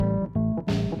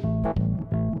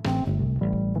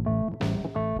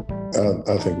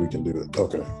I think we can do it.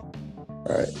 Okay. All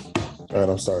right.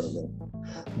 I'm starting now.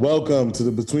 Welcome to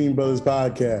the Between Brothers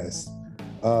podcast.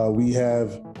 We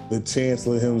have the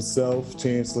Chancellor himself,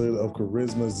 Chancellor of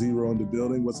Charisma, Zero, in the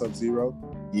building. What's up, Zero?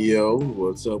 Yo,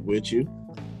 what's up with you?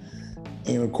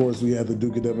 And of course, we have the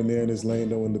Duke of Debonair and his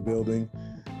Lando in the building.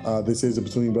 This is the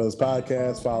Between Brothers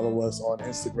podcast. Follow us on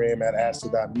Instagram at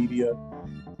Astor.media,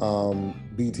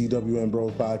 BTWN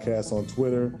Bros podcast on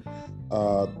Twitter,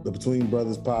 the Between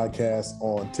Brothers podcast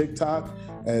on TikTok,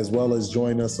 as well as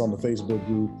join us on the Facebook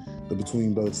group, the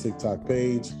Between Brothers TikTok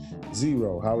page.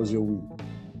 Zero, how was your week?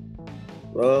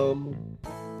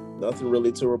 Nothing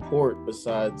really to report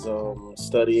besides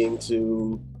studying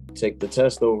to take the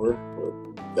test over.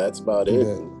 But that's about it.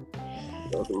 Yeah.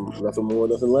 Nothing more,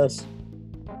 nothing less.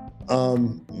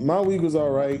 My week was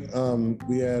all right.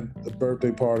 We had a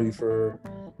birthday party for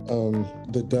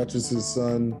the Duchess's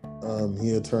son.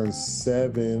 He had turned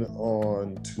 7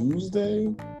 on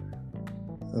Tuesday.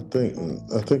 I think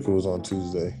it was on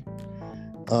Tuesday.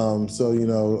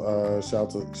 So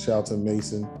shout to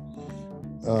Mason.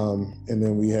 And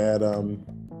then we had and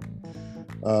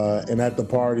at the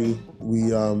party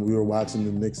we were watching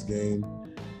the Knicks game,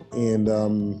 and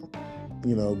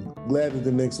glad that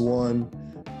the Knicks won.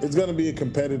 It's going to be a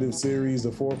competitive series. The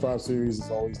 4-5 series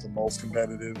is always the most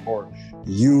competitive, or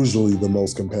usually the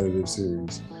most competitive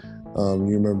series.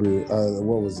 You remember,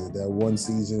 what was it, that one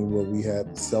season where we had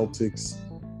Celtics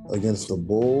against the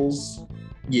Bulls?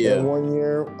 Yeah. That 1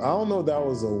 year. I don't know if that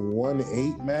was a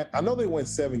 1-8 match. I know they went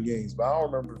 7 games, but I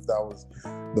don't remember if that was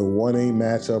the 1-8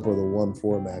 matchup or the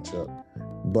 1-4 matchup.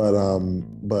 But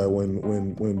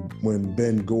when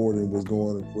Ben Gordon was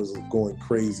going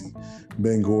crazy,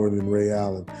 Ben Gordon and Ray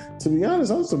Allen. To be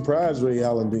honest, I'm surprised Ray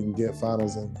Allen didn't get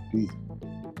Finals MVP.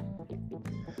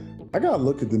 I gotta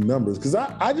look at the numbers because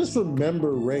I just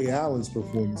remember Ray Allen's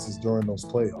performances during those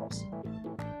playoffs.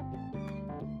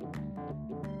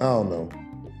 I don't know.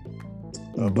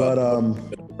 But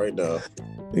right now.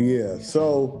 Yeah.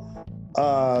 So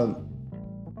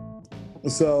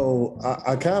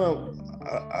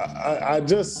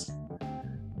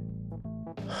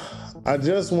I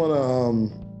just want to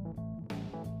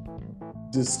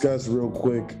discuss real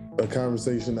quick a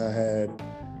conversation I had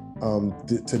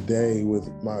today with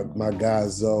my guy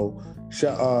Zoe.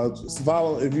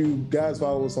 If you guys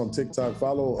follow us on TikTok,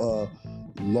 follow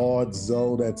Lord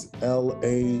Zoe. That's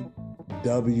LAWDZOE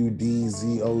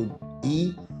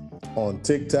on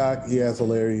TikTok. He has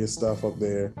hilarious stuff up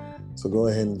there, so go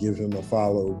ahead and give him a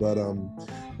follow. But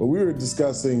we were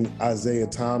discussing Isiah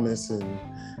Thomas and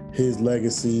his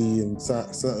legacy and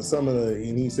some of the,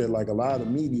 and he said like a lot of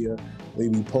the media, they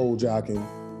be pole jocking,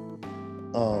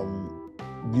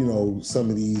 some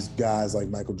of these guys like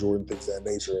Michael Jordan, things of that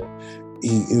nature.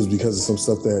 It was because of some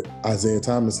stuff that Isiah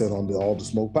Thomas said on the All the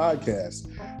Smoke podcast.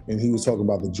 And he was talking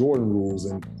about the Jordan rules.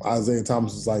 And Isiah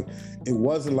Thomas was like, it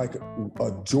wasn't like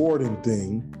a Jordan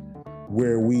thing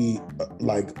where we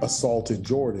like assaulted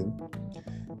Jordan.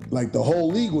 Like the whole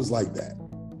league was like that.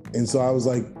 And so I was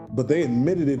like, but they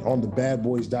admitted it on the Bad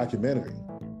Boys documentary.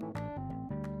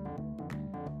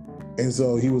 And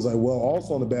so he was like, well,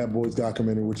 also on the Bad Boys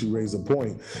documentary, which he raised a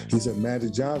point, he said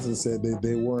Magic Johnson said that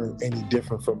they weren't any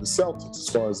different from the Celtics as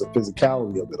far as the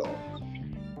physicality of it all.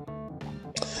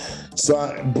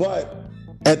 But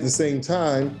at the same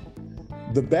time,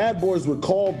 the Bad Boys were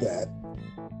called that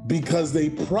because they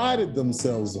prided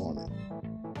themselves on it.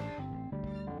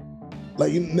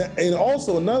 Like, and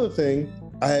also another thing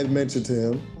I had mentioned to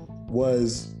him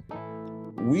was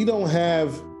we don't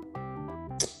have,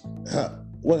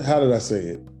 how did I say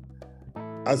it?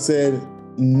 I said,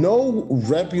 no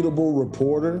reputable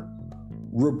reporter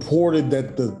reported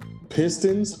that the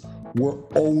Pistons were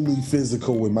only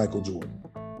physical with Michael Jordan.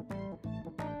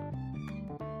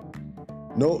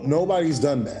 No, nobody's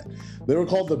done that. They were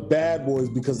called the Bad Boys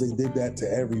because they did that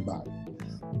to everybody.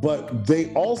 But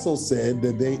they also said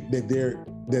that their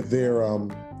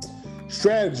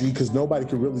strategy, because nobody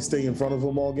could really stay in front of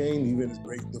them all game, even as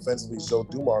great defensively as Joe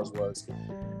Dumars was,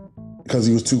 because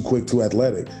he was too quick, too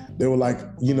athletic. They were like,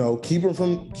 keep him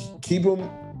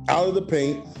out of the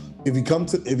paint. If he came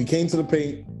to the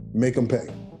paint, make him pay.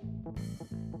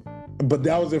 But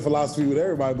that was their philosophy with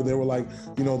everybody. But they were like,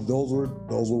 those were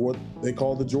what they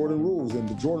called the Jordan rules. And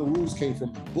the Jordan rules came from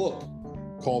a book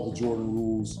called The Jordan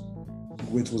Rules,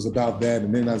 which was about that.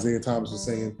 And then Isiah Thomas was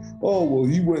saying, oh, well,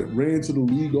 he ran to the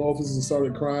league office and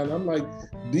started crying. I'm like,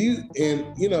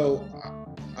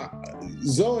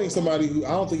 Zoe ain't somebody who, I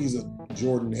don't think he's a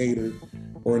Jordan hater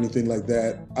or anything like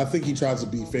that. I think he tries to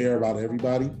be fair about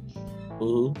everybody.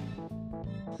 Mm-hmm.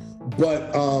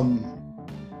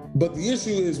 But the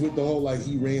issue is with the whole, like,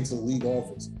 he ran to the league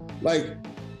office. like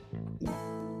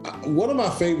one of my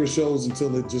favorite shows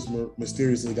until it just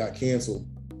mysteriously got canceled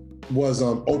was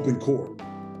Open Court.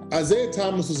 Isaiah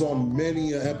Thomas was on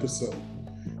many an episode.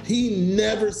 He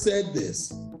never said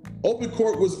this. Open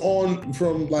Court was on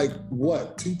from like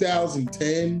what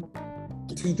 2010,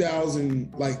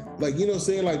 2000, like you know what I'm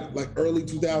saying, like early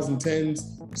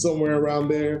 2010s, somewhere around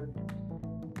there.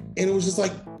 And it was just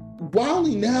like, why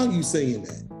only now you saying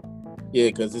that? Yeah,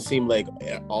 because it seemed like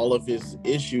all of his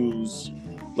issues,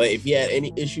 like if he had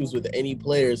any issues with any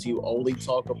players, he would only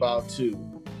talk about two.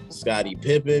 Scottie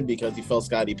Pippen, because he felt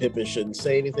Scottie Pippen shouldn't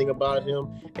say anything about him,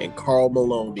 and Karl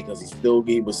Malone, because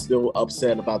he was still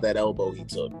upset about that elbow he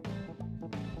took.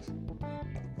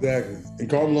 Exactly. And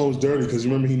Karl Malone was dirty because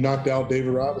you remember he knocked out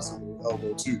David Robinson with an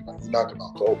elbow too. Like, he knocked him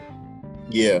out cold.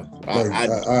 Yeah.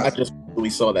 I just really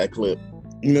saw that clip.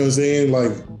 You know what I'm saying?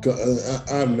 Like,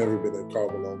 I've never been a Karl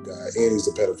Malone guy, and he's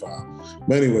a pedophile.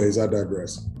 But anyways, I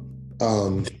digress.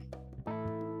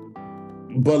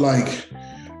 But like,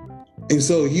 and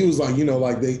so he was like, you know,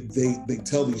 like they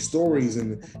tell these stories,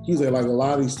 and he was like a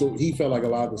lot of these stories, he felt like a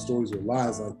lot of the stories were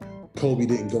lies, like Kobe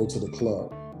didn't go to the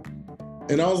club.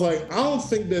 And I was like, I don't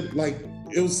think that, like,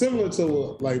 it was similar to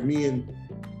like me and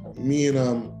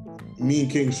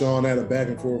King Sean had a back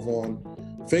and forth on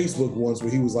Facebook once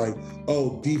where he was like,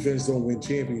 oh, defense don't win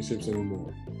championships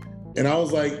anymore. And I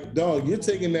was like, dog, you're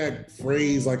taking that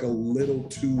phrase like a little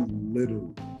too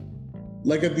literal.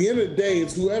 Like, at the end of the day,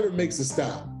 it's whoever makes a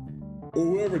stop or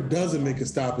whoever doesn't make a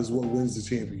stop is what wins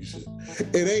the championship.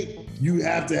 It ain't you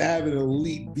have to have an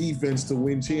elite defense to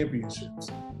win championships.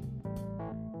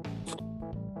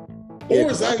 Or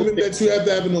it's not even that you have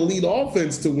to have an elite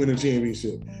offense to win a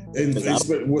championship. And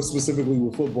specifically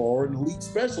with football, or an elite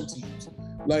special teams.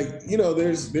 Like, you know,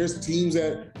 there's teams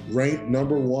that rank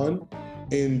number one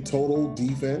in total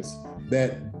defense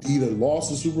that either lost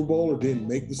the Super Bowl or didn't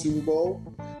make the Super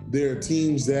Bowl. There are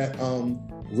teams that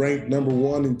rank number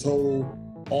one in total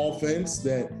offense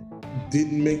that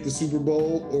didn't make the Super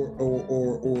Bowl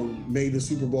or made the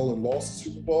Super Bowl and lost the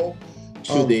Super Bowl.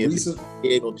 The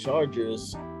Diego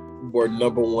Chargers were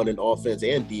number one in offense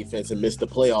and defense and missed the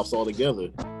playoffs altogether.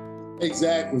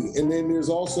 Exactly. And then there's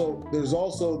also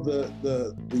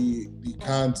the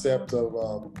concept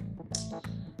of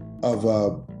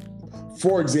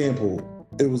for example,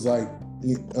 it was like,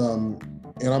 and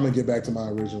I'm gonna get back to my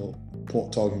original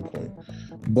talking point,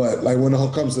 but like when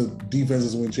it comes to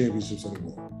defenses win championships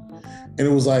anymore, and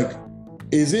it was like,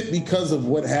 is it because of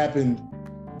what happened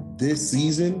this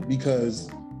season?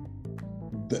 Because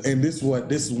this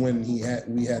is when we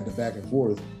had the back and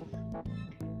forth.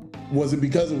 Was it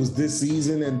because it was this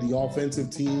season and the offensive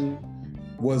team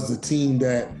was the team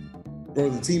that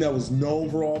was known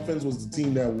for offense was the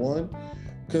team that won?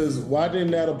 Because why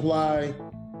didn't that apply?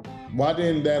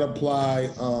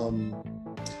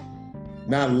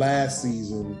 Not last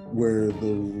season where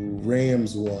the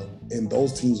Rams won and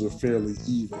those teams were fairly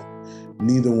even.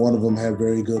 Neither one of them had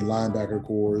very good linebacker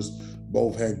cores.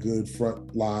 Both had good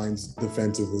front lines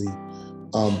defensively.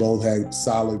 Both had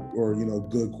solid or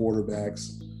good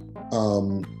quarterbacks.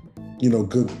 Good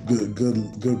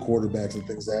quarterbacks and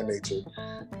things of that nature.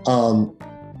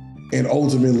 And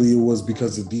ultimately, it was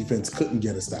because the defense couldn't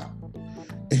get a stop.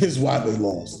 Is why they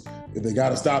lost. If they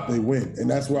got a stop, they win. And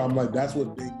that's where I'm like, that's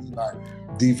what they mean by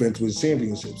defense wins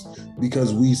championships.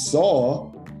 Because we saw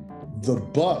the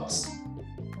Bucs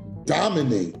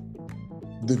dominate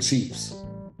the Chiefs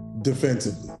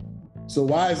defensively. So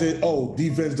why is it,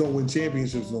 defense don't win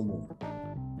championships no more?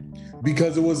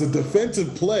 Because it was a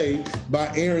defensive play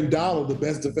by Aaron Donald, the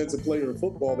best defensive player in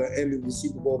football, that ended the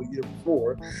Super Bowl the year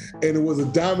before. And it was a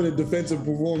dominant defensive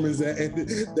performance that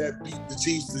beat the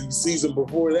Chiefs the season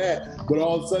before that. But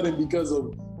all of a sudden, because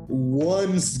of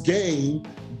one game,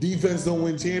 defense don't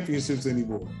win championships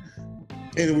anymore.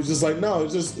 And it was just like, no,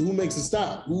 it's just who makes a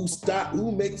stop?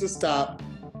 Who makes a stop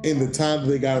in the time that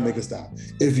they got to make a stop?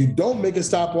 If you don't make a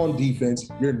stop on defense,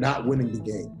 you're not winning the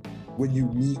game. When you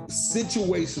meet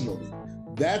situationally,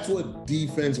 that's what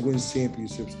defense wins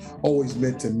championships always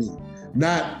meant to me.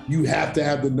 Not you have to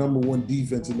have the number one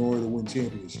defense in order to win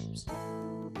championships.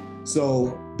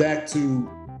 So back to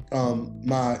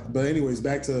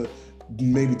back to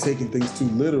maybe taking things too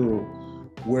literal,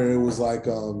 where it was like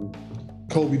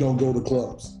Kobe don't go to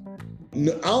clubs.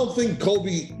 No, I don't think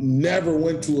Kobe never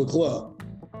went to a club,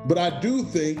 but I do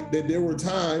think that there were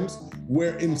times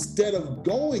where instead of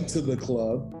going to the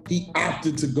club, he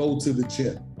opted to go to the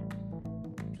gym.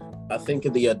 I think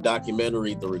in the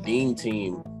documentary, The Redeem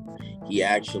Team,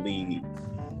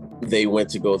 they went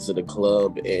to go to the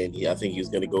club, and I think he was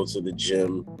going to go to the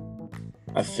gym.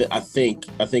 I think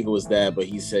it was that, but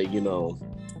he said,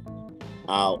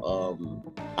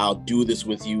 I'll do this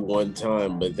with you one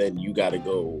time, but then you gotta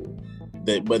go.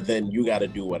 But then you gotta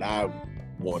do what I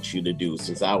want you to do,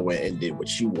 since I went and did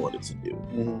what you wanted to do.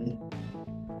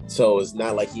 Mm-hmm. So it's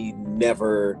not like he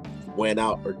never went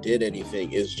out or did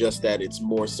anything. It's just that it's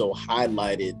more so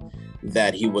highlighted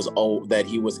that he was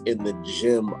in the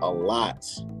gym a lot,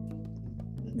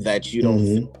 that you don't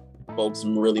think folks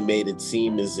really made it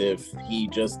seem as if he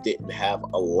just didn't have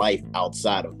a life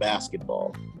outside of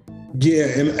basketball. Yeah,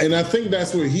 and I think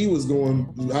that's where he was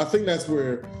going. I think that's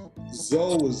where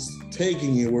Zoe was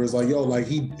taking it, where it's like, yo, like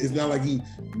it's not like he,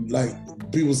 like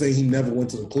people say he never went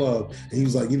to the club, and he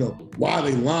was like, why are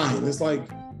they lying? It's like,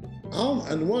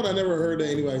 I never heard that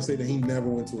anybody say that he never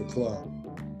went to a club,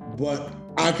 but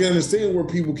I can understand where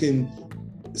people can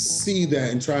see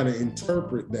that and try to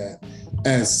interpret that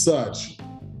as such.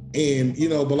 And,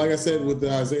 but like I said, with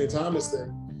the Isiah Thomas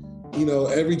thing,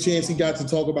 every chance he got to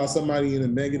talk about somebody in a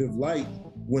negative light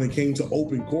when it came to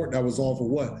open court, that was on for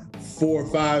what, 4,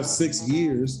 5, 6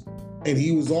 years. And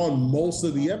he was on most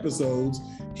of the episodes.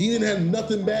 He didn't have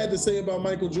nothing bad to say about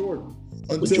Michael Jordan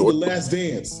until The Last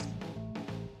Dance.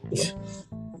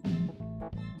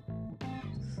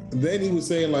 And then he was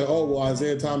saying like, oh, well,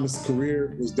 Isiah Thomas'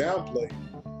 career was downplayed.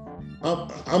 I'm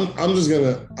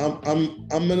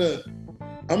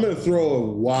gonna throw a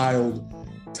wild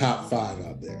top 5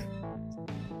 out there.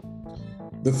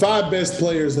 The 5 best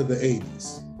players of the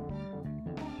 80s.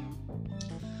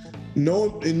 In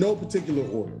no particular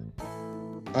order.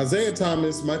 Isiah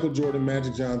Thomas, Michael Jordan,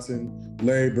 Magic Johnson,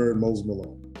 Larry Bird, Moses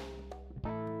Malone.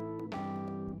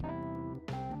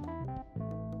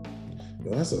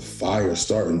 Yo, that's a fire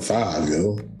starting 5,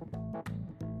 yo.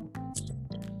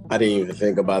 I didn't even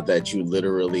think about that. You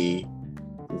literally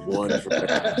won.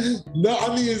 No,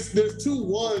 I mean, there's 2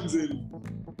 1s, and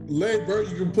Larry Bird,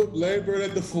 you can put Larry Bird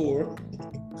at the 4.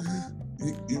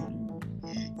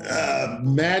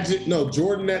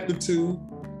 Jordan at the 2,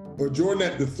 or Jordan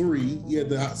at the 3. He had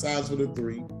the size for the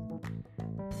 3.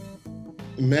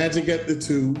 Magic at the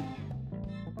 2.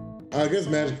 I guess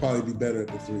Magic probably be better at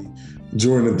the 3.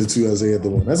 Jordan at the 2, Isiah at the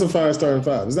 1. That's a fire starting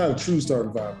 5. It's not a true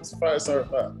starting 5. It's a fire starting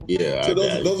 5. Yeah. So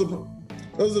those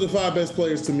are the 5 best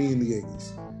players to me in the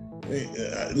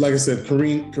 80s. Like I said,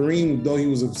 Kareem, though he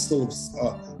was still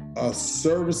a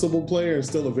serviceable player and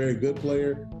still a very good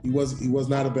player, he was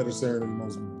not a better center than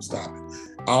most people. Stop it.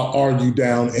 I'll argue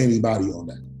down anybody on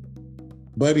that.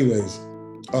 But anyways,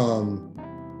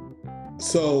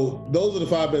 so those are the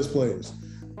 5 best players.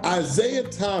 Isiah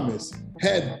Thomas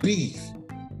had beef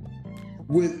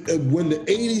with when the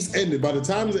 80s ended. By the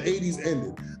time the 80s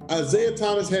ended, Isiah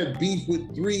Thomas had beef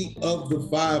with 3 of the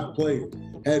 5 players.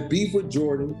 Had beef with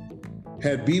Jordan,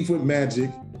 had beef with Magic,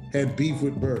 had beef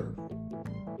with Bird.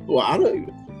 Well,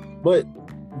 but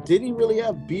did he really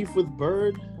have beef with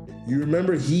Bird? You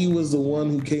remember he was the one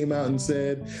who came out and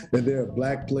said that there are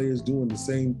black players doing the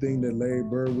same thing that Larry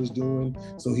Bird was doing,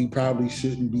 so he probably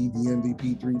shouldn't be the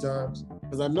MVP 3 times?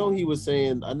 Because I know he was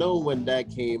saying, I know when that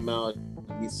came out,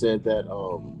 he said that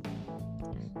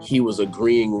he was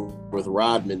agreeing with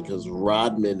Rodman because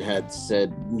Rodman had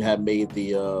made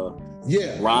the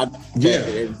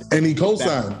and he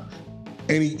co-signed.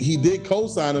 And he did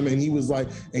co-sign him, and he was like,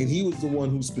 and he was the one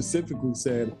who specifically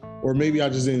said, or maybe I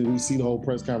just didn't see the whole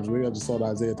press conference, maybe I just saw the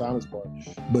Isiah Thomas part,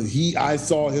 but I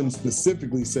saw him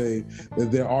specifically say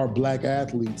that there are black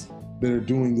athletes that are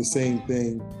doing the same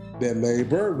thing that Larry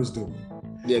Bird was doing.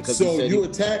 Yeah, because so you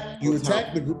attack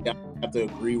the group. You have to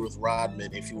agree with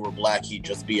Rodman. If you were black, he'd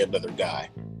just be another guy.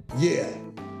 Yeah.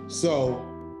 So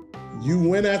you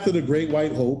went after the Great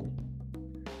White Hope.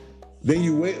 Then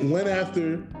you went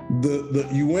after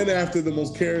the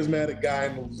most charismatic guy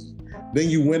in the league. Then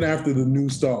you went after the new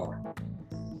star.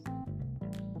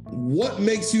 What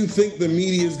makes you think the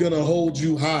media is gonna hold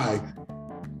you high?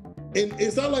 And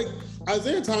it's not like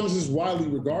Isiah Thomas is widely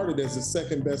regarded as the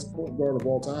second best point guard of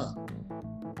all time.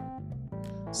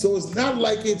 So it's not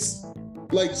like it's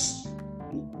like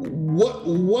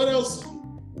what else?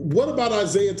 What about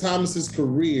Isiah Thomas's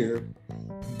career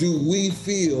do we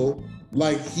feel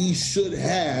like he should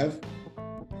have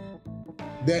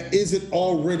that isn't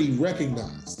already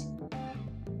recognized?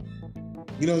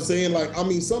 You know what I'm saying? Like, I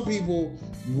mean, some people,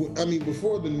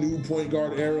 before the new point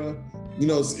guard era,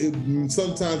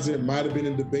 sometimes there might have been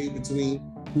a debate between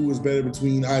who was better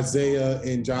between Isiah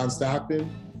and John Stockton.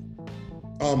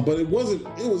 But it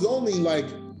was only like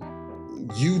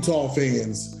Utah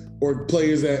fans or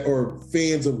players or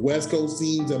fans of West Coast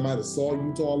teams that might have saw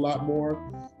Utah a lot more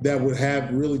that would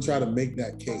have really try to make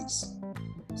that case.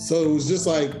 So it was just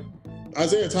like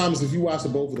Isiah Thomas, if you watch the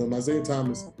both of them, Isiah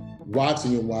Thomas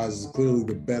watching him wise, is clearly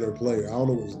the better player. I don't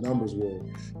know what his numbers were,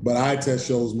 but eye test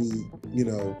shows me,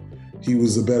 he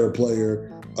was a better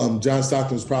player. John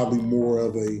Stockton was probably more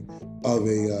of a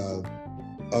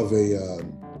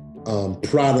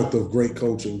product of great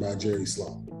coaching by Jerry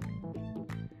Sloan.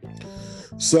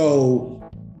 So,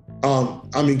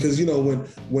 because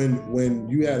when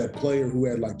you had a player who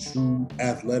had like true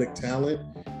athletic talent,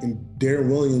 and Darren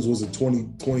Williams was a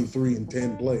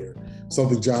 23-10 player,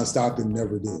 something John Stockton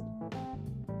never did.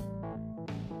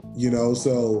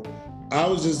 So I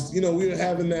was just, we were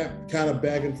having that kind of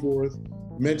back and forth.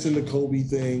 Mentioned the Kobe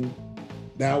thing,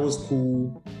 that was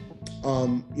cool.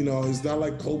 It's not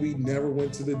like Kobe never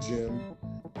went to the gym,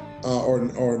 or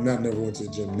not never went to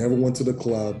the gym, never went to the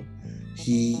club.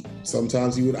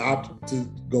 Sometimes he would opt to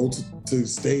go to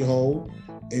stay home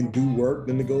and do work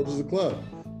than to go to the club.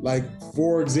 Like,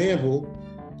 for example,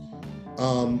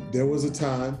 there was a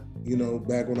time,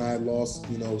 back when I had lost,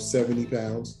 70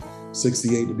 pounds,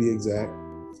 68 to be exact.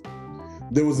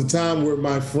 There was a time where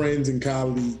my friends and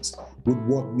colleagues would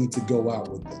want me to go out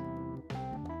with them.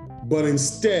 But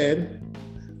instead,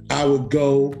 I would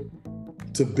go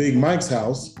to Big Mike's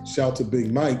house, shout to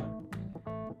Big Mike,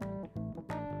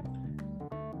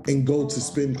 and go to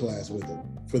spin class with him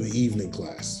for the evening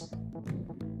class.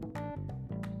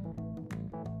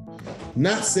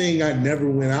 Not saying I never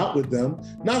went out with them,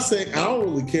 not saying I don't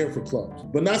really care for clubs,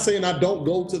 but not saying I don't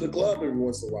go to the club every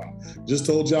once in a while. Just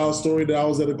told y'all a story that I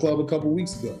was at a club a couple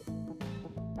weeks ago.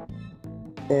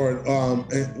 Or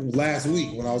last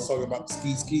week when I was talking about the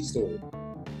ski story.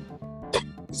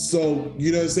 So,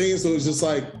 you know what I'm saying? So it's just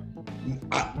like,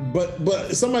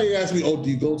 but somebody asked me, do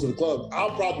you go to the club?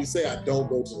 I'll probably say I don't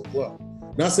go to the club.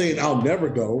 Not saying I'll never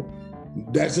go.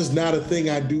 That's just not a thing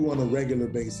I do on a regular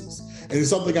basis. And it's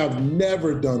something I've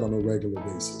never done on a regular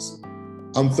basis.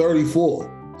 I'm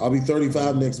 34. I'll be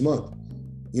 35 next month.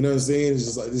 You know what I'm saying? It's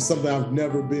just like, it's something I've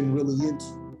never been really into.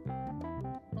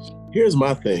 Here's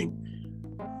my thing.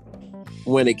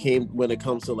 When it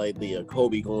comes to like the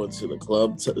Kobe going to the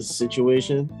club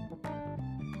situation,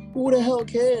 who the hell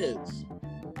cares?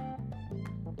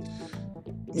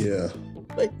 Yeah.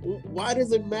 Like, why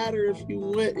does it matter if you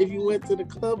went to the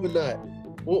club or not?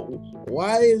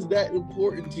 Why is that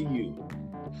important to you?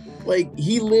 Like,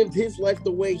 he lived his life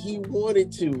the way he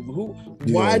wanted to.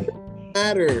 Why does it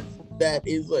matter that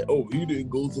is like, he didn't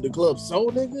go to the club, so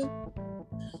nigga?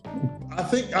 I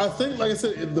think like I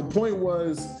said, the point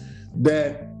was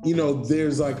that,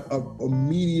 there's like a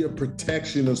media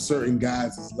protection of certain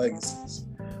guys' legacies.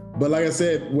 But like I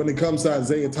said, when it comes to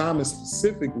Isiah Thomas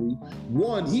specifically,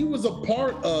 one, he was a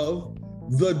part of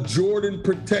the Jordan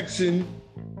Protection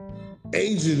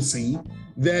Agency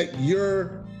that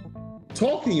you're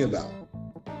talking about.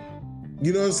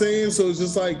 You know what I'm saying? So it's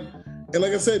just like, and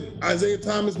like I said, Isiah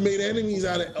Thomas made enemies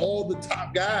out of all the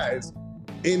top guys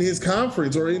in his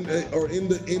conference or in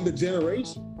the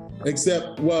generation,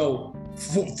 except,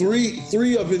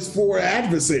 three of his four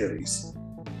adversaries.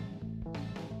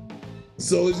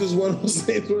 So it's just one of those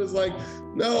things where it's like,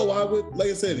 no, I would, like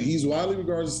I said, he's widely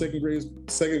regarded as second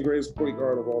greatest point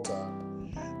guard of all time.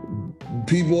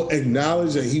 People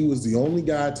acknowledge that he was the only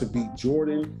guy to beat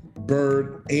Jordan,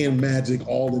 Bird, and Magic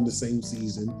all in the same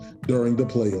season during the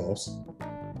playoffs,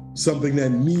 something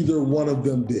that neither one of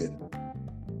them did.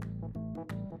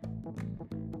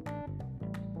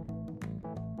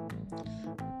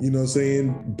 You know what I'm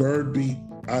saying? Bird beat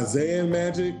Isiah and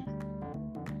Magic.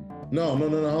 No, I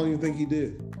don't even think he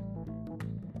did.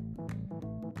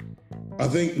 I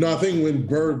think when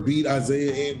Bird beat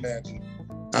Isiah and Magic,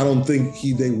 I don't think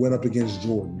they went up against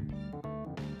Jordan.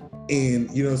 And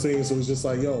you know what I'm saying? So it's just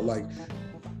like,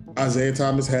 Isiah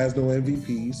Thomas has no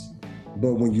MVPs,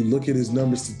 but when you look at his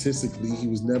numbers statistically, he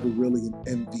was never really an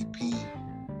MVP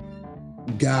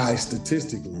guy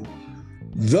statistically.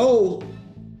 Though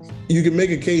you can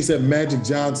make a case that Magic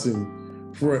Johnson,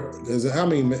 how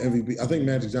many MVP? I think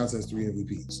Magic Johnson has 3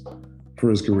 MVPs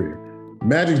for his career.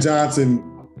 Magic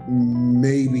Johnson,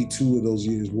 maybe 2 of those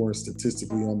years weren't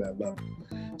statistically on that level.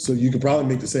 So you could probably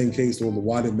make the same case for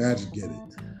why did Magic get it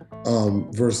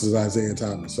versus Isiah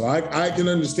Thomas. So I can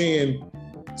understand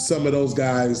some of those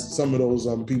guys, some of those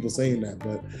people saying that,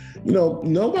 but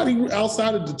nobody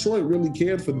outside of Detroit really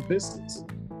cared for the Pistons.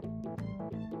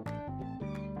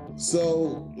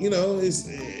 So it's.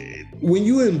 When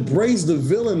you embrace the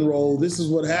villain role, this is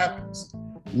what happens.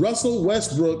 Russell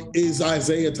Westbrook is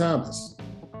Isiah Thomas.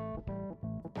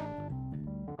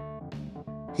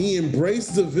 He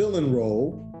embraced the villain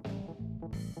role.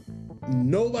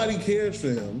 Nobody cares for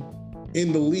him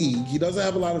in the league. He doesn't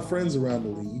have a lot of friends around the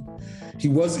league.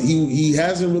 He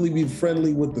hasn't really been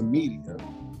friendly with the media.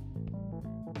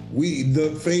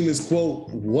 The famous quote,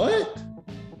 what?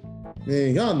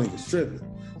 Man, y'all niggas tripping.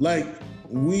 Like,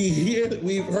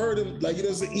 we've heard him, like, you know,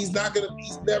 he's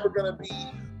never gonna be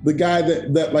the guy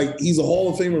that like, he's a Hall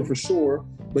of Famer for sure,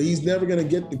 but he's never gonna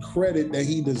get the credit that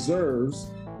he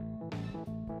deserves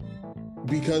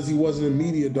because he wasn't a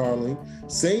media darling.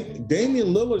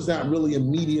 Damian Lillard's not really a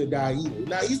media guy either.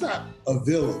 Now, he's not a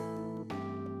villain,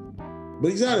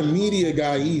 but he's not a media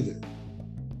guy either.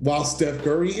 While Steph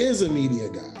Curry is a media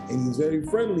guy, and he's very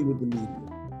friendly with the media.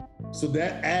 So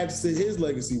that adds to his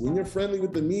legacy. When you're friendly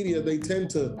with the media, they tend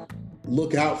to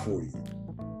look out for you.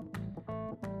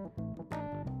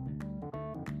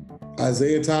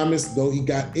 Isiah Thomas, though he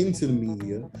got into the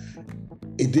media,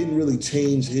 it didn't really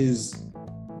change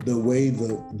the way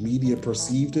the media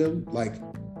perceived him. Like,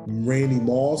 Randy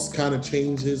Moss kind of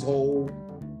changed his whole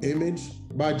image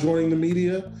by joining the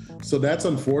media. So that's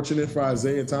unfortunate for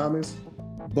Isiah Thomas.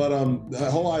 But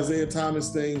the whole Isiah Thomas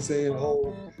thing, saying,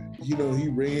 oh, you know, he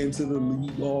ran to the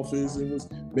league office and was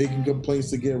making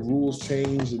complaints to get rules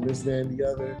changed and this, that, and the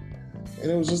other. And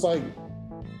it was just like,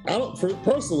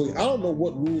 personally, I don't know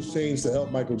what rules changed to help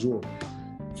Michael Jordan.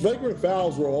 Flagrant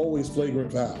fouls were always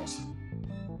flagrant fouls.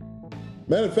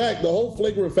 Matter of fact, the whole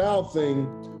flagrant foul thing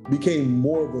became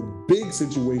more of a big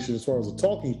situation as far as a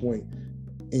talking point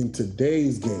in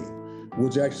today's game,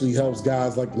 which actually helps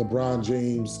guys like LeBron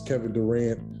James, Kevin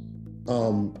Durant,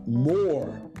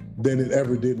 more than it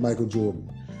ever did Michael Jordan.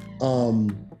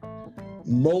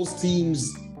 Most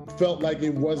teams felt like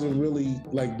it wasn't really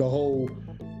like the whole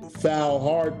foul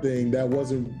hard thing. That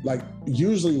wasn't like,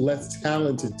 usually less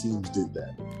talented teams did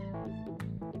that.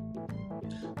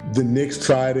 The Knicks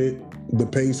tried it. The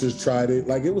Pacers tried it.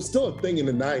 Like, it was still a thing in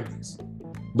the 90s.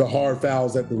 The hard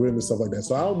fouls at the rim and stuff like that.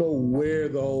 So I don't know where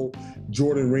the whole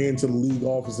Jordan ran to the league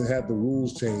office and had the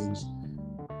rules changed.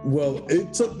 Well,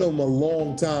 it took them a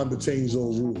long time to change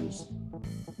those rules.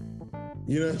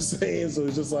 You know what I'm saying? So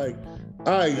it's just like,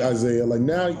 all right, Isiah, like,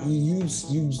 now you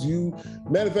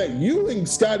matter of fact, you and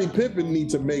Scottie Pippen need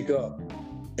to make up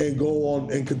and go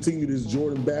on and continue this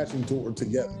Jordan bashing tour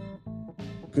together.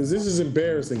 Because this is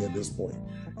embarrassing at this point.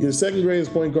 You're the second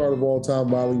greatest point guard of all time,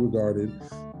 widely regarded.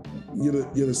 You're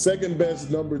the second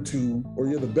best number two, or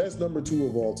you're the best number two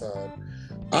of all time.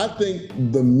 I think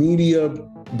the media,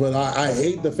 but I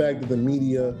hate the fact that the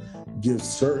media gives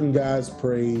certain guys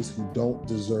praise who don't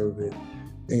deserve it.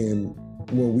 And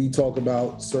when we talk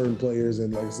about certain players,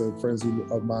 and like I said, friends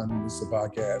of mine who listen to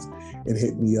podcasts and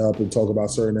hit me up and talk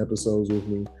about certain episodes with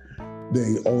me,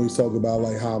 they always talk about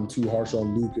like how I'm too harsh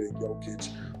on Luka and Jokic.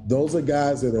 Those are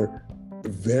guys that are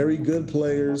very good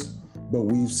players, but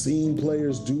we've seen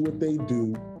players do what they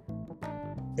do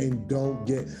and don't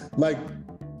get, like,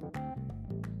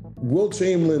 Wilt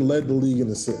Chamberlain led the league in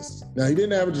assists. Now, he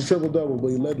didn't average a triple-double, but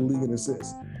he led the league in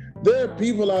assists. There are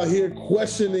people out here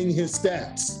questioning his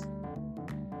stats.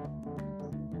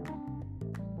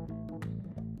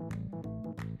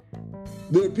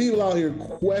 There are people out here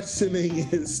questioning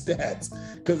his stats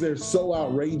because they're so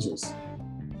outrageous.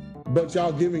 But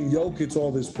y'all giving Jokic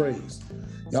all this praise.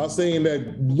 Y'all saying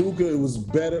that Luka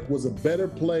was a better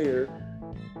player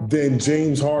than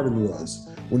James Harden was.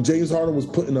 When James Harden was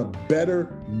putting up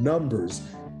better numbers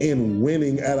and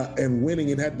winning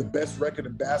and had the best record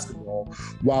in basketball,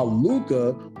 while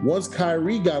Luka, once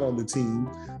Kyrie got on the team,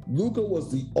 Luka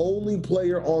was the only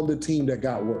player on the team that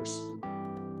got worse.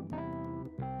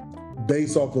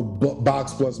 Based off of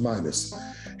box plus minus.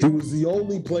 He was the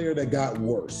only player that got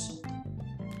worse.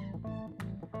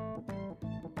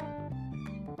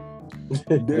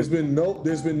 There's been no.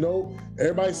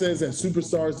 Everybody says that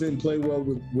superstars didn't play well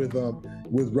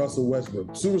with Russell Westbrook.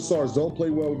 Superstars don't play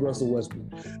well with Russell Westbrook.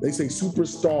 They say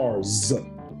superstars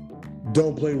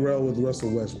don't play well with Russell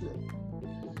Westbrook.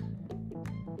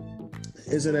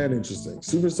 Isn't that interesting?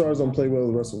 Superstars don't play well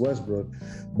with Russell Westbrook,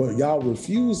 but y'all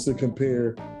refuse to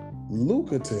compare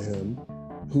Luka to him,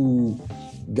 who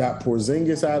got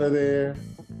Porzingis out of there,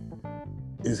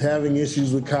 is having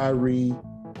issues with Kyrie,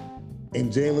 and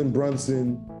Jalen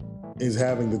Brunson is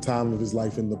having the time of his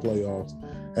life in the playoffs.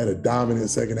 Had a dominant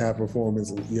second half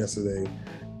performance yesterday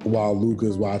while Luka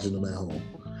is watching them at home.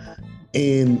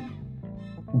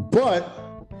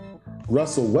 But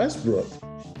Russell Westbrook,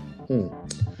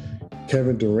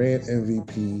 Kevin Durant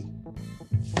MVP,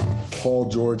 Paul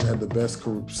George had the best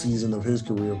season of his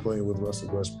career playing with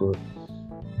Russell Westbrook.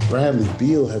 Bradley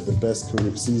Beal had the best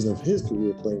season of his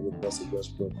career playing with Russell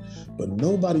Westbrook. But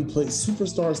nobody plays.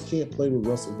 Superstars can't play with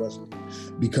Russell Westbrook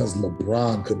because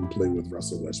LeBron couldn't play with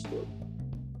Russell Westbrook.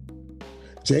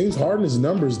 James Harden's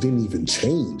numbers didn't even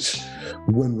change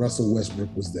when Russell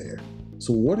Westbrook was there.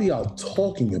 So what are y'all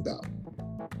talking about?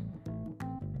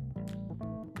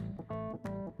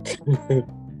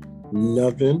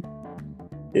 Nothing.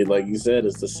 Like you said,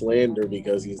 it's the slander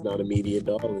because he's not a media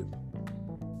darling.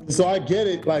 So I get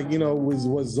it. Like, was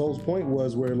what Zoe's point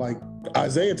was, where like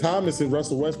Isaiah Thomas and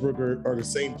Russell Westbrook are the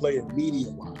same player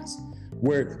media-wise,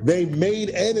 where they made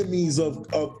enemies of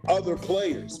other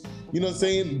players. You know what I'm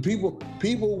saying?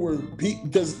 People were,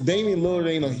 because Damian Lillard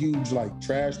ain't a huge like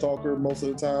trash talker most of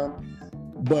the time,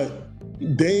 but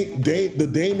the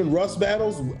Damon Russ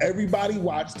battles, everybody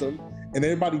watched them and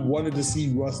everybody wanted to see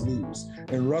Russ lose.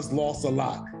 And Russ lost a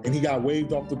lot and he got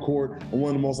waved off the court on one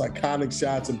of the most iconic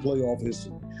shots in playoff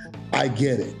history. I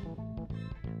get it.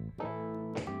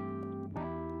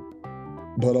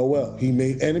 But oh well, he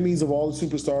made enemies of all the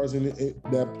superstars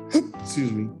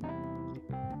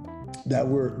that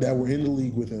were in the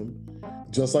league with him,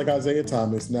 just like Isaiah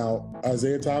Thomas. Now,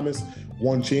 Isaiah Thomas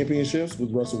won championships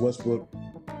with Russell Westbrook,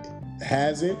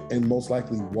 hasn't and most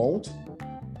likely won't.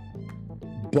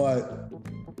 But,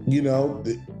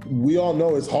 we all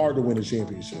know it's hard to win a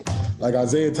championship. Like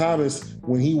Isaiah Thomas,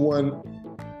 when he won,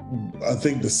 I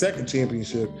think, the second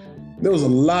championship, there was a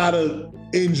lot of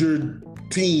injured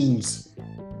teams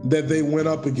that they went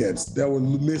up against that were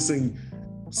missing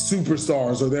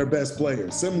superstars or their best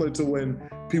players, similar to when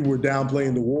people were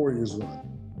downplaying the Warriors run.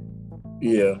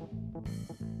 Yeah.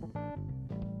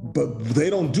 But they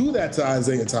don't do that to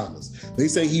Isaiah Thomas. They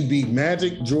say he beat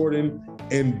Magic, Jordan,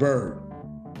 and Bird,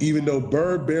 even though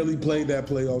Bird barely played that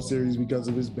playoff series because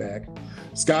of his back.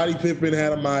 Scottie Pippen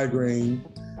had a migraine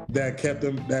that kept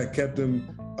him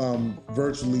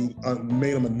virtually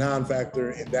made him a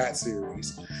non-factor in that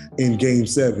series in Game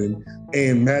 7.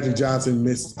 And Magic Johnson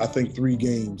missed, I think, 3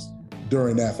 games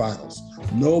during that finals.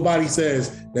 Nobody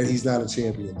says that he's not a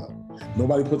champion, though.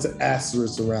 Nobody puts an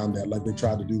asterisk around that like they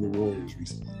tried to do the Warriors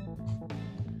recently.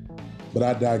 But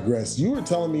I digress. You were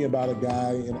telling me about a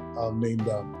guy named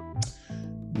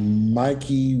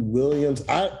Mikey Williams.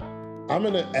 I'm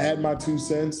going to add my 2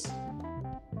 cents.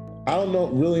 I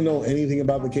don't really know anything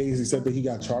about the case except that he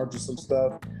got charged with some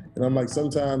stuff. And I'm like,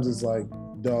 sometimes it's like,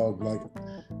 dog, like,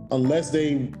 unless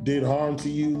they did harm to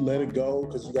you, let it go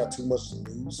because you got too much to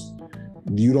lose.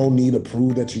 You don't need to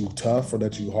prove that you tough or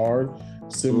that you hard,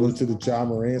 similar to the Ja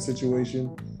Morant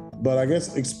situation. But I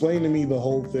guess explain to me the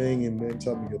whole thing and then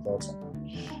tell me your thoughts on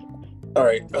it. All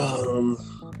right.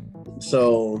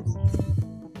 So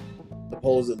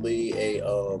supposedly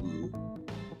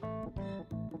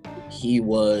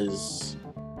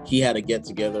he had a get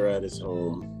together at his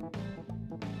home,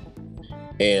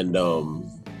 and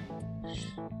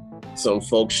some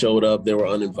folks showed up. They were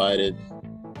uninvited.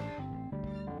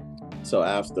 So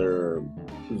after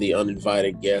the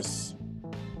uninvited guests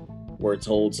were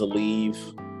told to leave,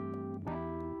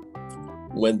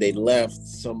 when they left,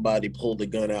 somebody pulled a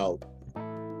gun out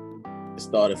and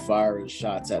started firing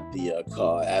shots at the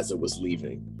car as it was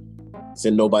leaving.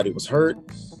 Said nobody was hurt.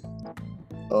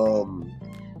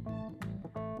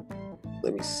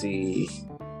 Let me see.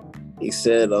 He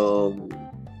said,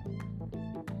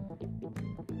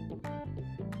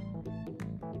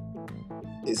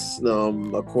 it's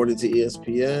according to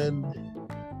ESPN,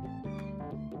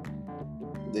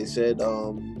 they said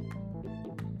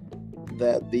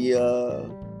that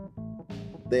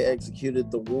they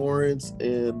executed the warrants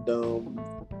and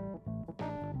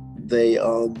they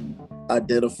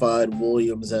identified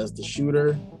Williams as the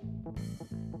shooter.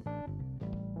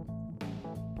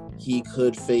 He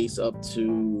could face up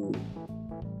to.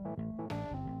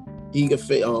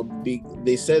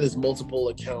 They said it's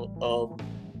multiple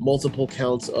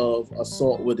counts of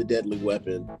assault with a deadly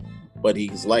weapon, but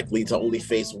he's likely to only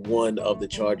face one of the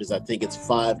charges. I think it's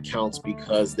 5 counts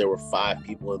because there were 5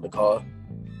 people in the car.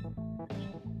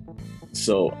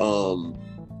 So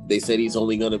they said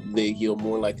he'll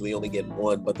more likely only get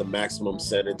 1, but the maximum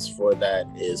sentence for that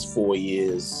is 4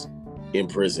 years in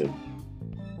prison.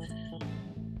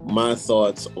 My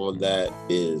thoughts on that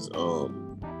is,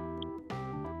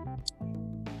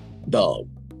 dog.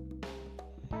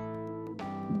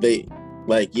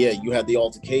 You had the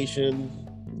altercation.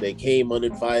 They came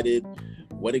uninvited.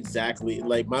 What exactly?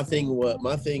 Like my thing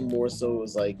more so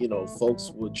is like,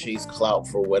 folks would chase clout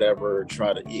for whatever.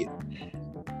 Try to eat.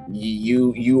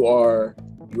 You are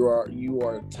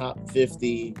top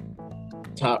 50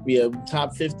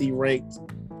 ranked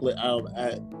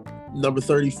at number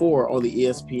 34 on the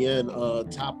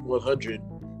ESPN top 100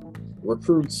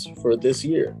 recruits for this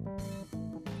year.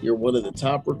 You're one of the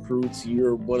top recruits.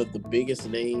 You're one of the biggest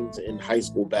names in high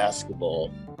school basketball.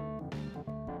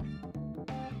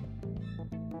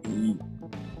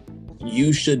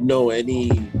 You should know any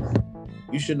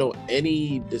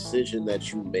decision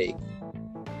that you make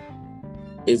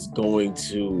is going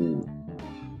to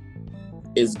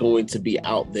is going to be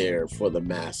out there for the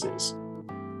masses.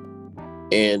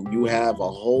 And you have a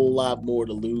whole lot more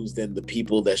to lose than the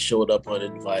people that showed up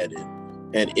uninvited.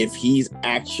 And if he's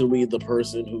actually the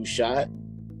person who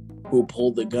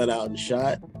pulled the gun out and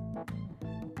shot,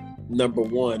 number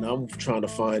one, I'm trying to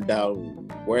find out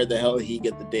where the hell he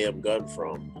get the damn gun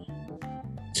from.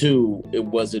 Two,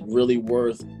 was it really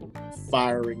worth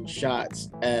firing shots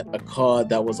at a car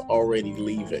that was already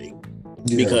leaving?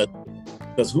 Yeah.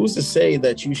 Because who's to say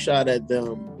that you shot at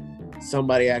them,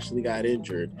 somebody actually got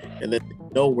injured, and then they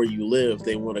know where you live,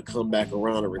 they want to come back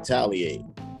around and retaliate?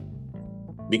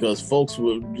 Because folks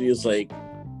have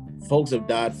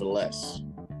died for less.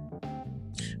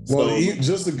 Well,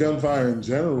 just the gunfire in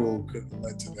general could have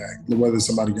led to that, whether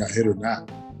somebody got hit or not.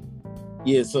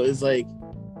 Yeah, so it's like,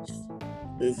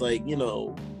 you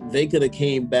know, they could have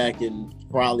came back and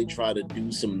probably tried to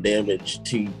do some damage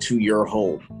to your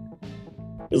home.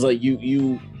 It's like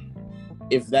you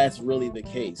if that's really the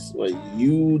case, like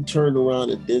you turned around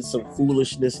and did some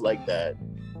foolishness like that,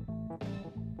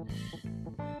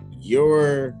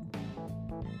 you're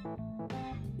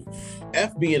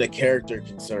being a character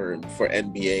concern for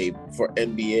NBA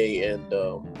and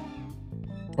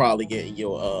probably getting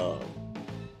your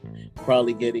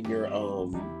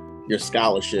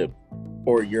scholarship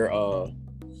or your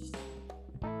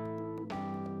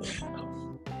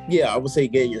I would say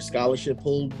getting your scholarship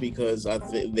pulled, because I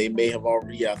think they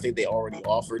already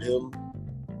offered him.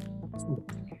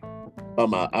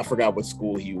 I forgot what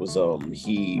school he was.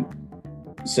 He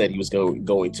said he was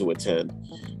going to attend,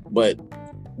 but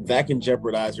that can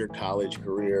jeopardize your college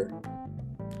career.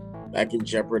 That can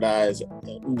jeopardize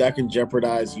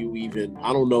you even.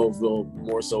 I don't know if it'll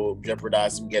more so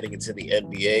jeopardize him getting into the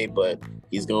NBA, but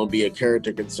he's going to be a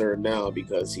character concern now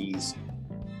because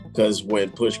when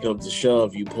push comes to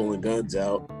shove, you pulling guns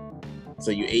out. So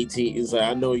you 18. It's like,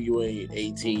 I know you ain't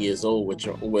 18 years old with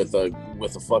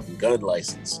a fucking gun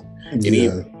license.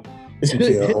 Yeah, you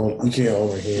can't own a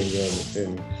handgun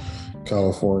in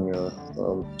California.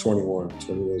 21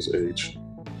 years age.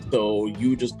 So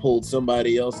you just pulled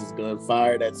somebody else's gun,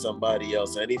 fired at somebody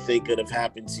else. Anything could have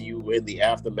happened to you in the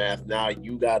aftermath. Now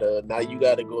you gotta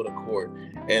go to court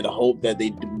and hope that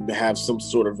they have some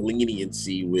sort of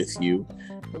leniency with you.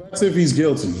 That's if he's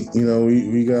guilty. You know,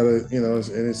 we gotta, you know, it's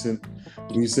innocent.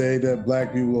 We say that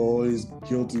black people are always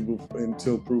guilty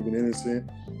until proven innocent,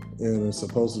 and it's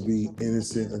supposed to be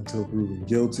innocent until proven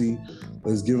guilty.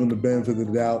 Let's give them the benefit of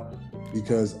the doubt,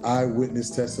 because eyewitness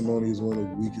testimony is one of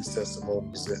the weakest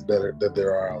testimonies that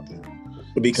there are out there.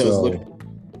 Because look,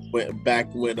 back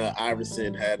when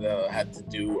Iverson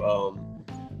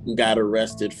got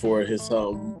arrested for his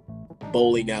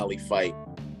bowling alley fight,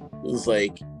 it was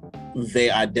like they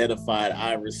identified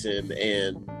Iverson,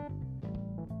 and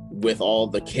with all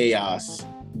the chaos,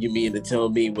 you mean to tell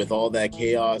me with all that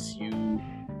chaos, you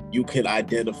could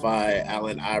identify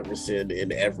Allen Iverson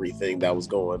in everything that was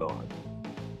going on?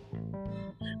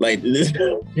 Like this,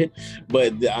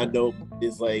 but I know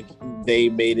it's like they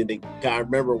made it. I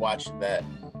remember watching that,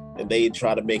 and they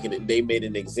tried to make it. They made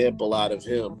an example out of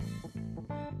him,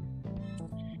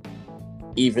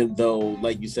 even though,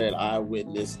 like you said,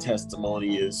 eyewitness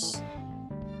testimony is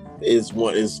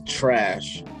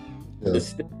trash. Yeah.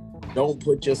 Don't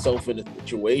put yourself in a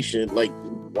situation like,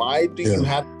 why do you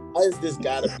have? Why is this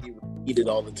gotta be repeated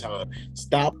all the time?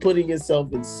 Stop putting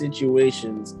yourself in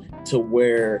situations to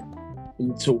where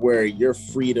your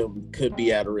freedom could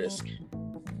be at risk.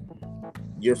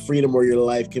 Your freedom or your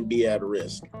life can be at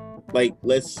risk.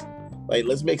 Let's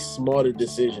make smarter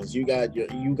decisions. You got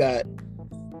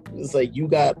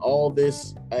all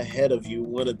this ahead of you,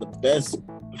 one of the best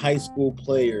high school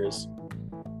players,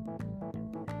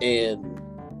 and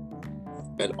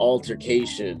an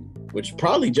altercation, which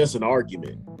probably just an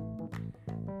argument.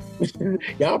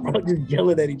 Y'all probably just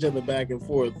yelling at each other back and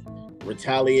forth,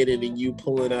 retaliating, and you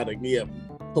pulling out a gun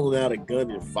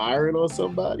and firing on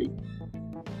somebody.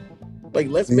 Like,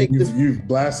 let's make this. You've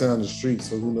blasted on the street,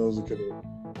 so who knows? It could have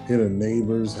hit a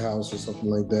neighbor's house or something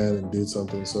like that and did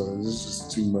something. So there's just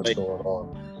too much going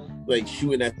on. Like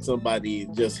shooting at somebody,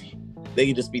 they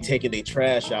could just be taking their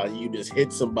trash out, and you just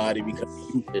hit somebody because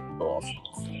you hit off.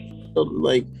 So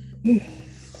like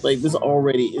it's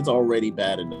already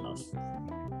bad enough.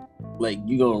 Like,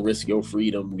 you gonna risk your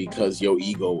freedom because your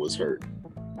ego was hurt.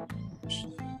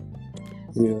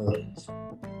 Yeah.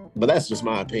 But that's just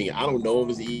my opinion. I don't know if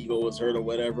his ego was hurt or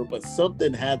whatever, but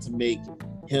something had to make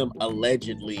him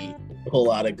allegedly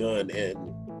pull out a gun and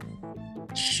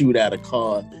shoot at a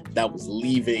car that was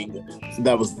leaving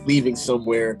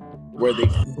somewhere where they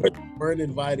weren't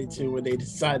invited to, and they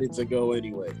decided to go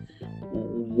anyway.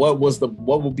 what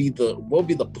would be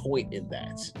the point in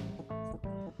that?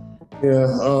 Yeah,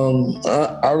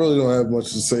 I really don't have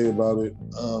much to say about it.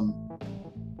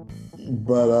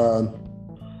 But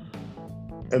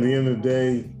at the end of the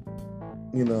day,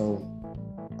 you know,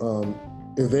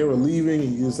 if they were leaving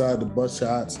and you decided to butt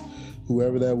shots,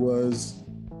 whoever that was,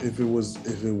 if it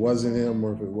wasn't him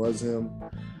or if it was him,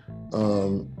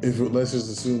 let's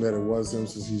just assume that it was him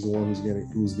since he's the one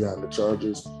who's gotten the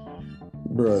charges,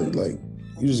 bro. Like,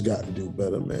 you just got to do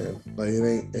better, man. Like, it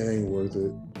ain't worth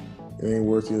it. It ain't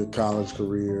worth your college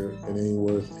career. It ain't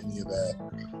worth any of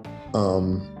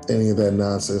that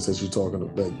nonsense that you're talking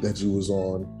about, that you was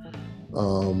on.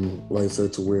 Like I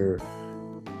said, to where,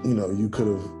 you know, you could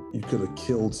have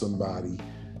killed somebody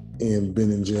and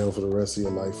been in jail for the rest of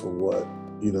your life for what?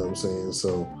 You know what I'm saying?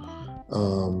 So,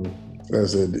 like I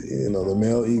said, you know, the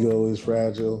male ego is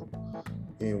fragile,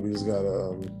 and we just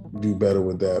gotta do better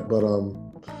with that. But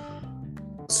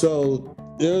so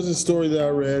there was a story that I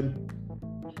read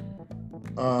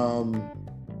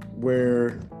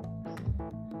where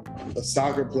a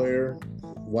soccer player,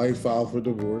 wife filed for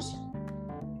divorce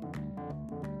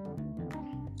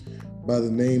by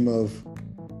the name of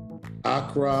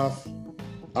Ashraf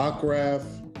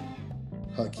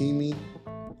Hakimi.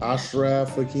 I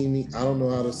don't know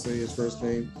how to say his first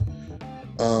name.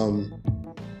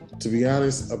 To be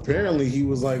honest, apparently he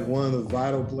was like one of the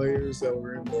vital players that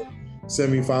were in the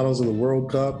semifinals of the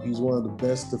World Cup. He's one of the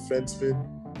best defenders.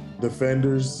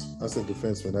 I said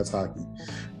defenseman, that's hockey.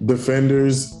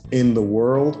 Defenders in the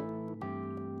world.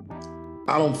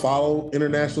 I don't follow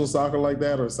international soccer like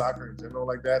that, or soccer in general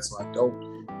like that, so I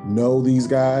don't know these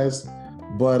guys.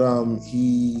 But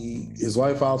his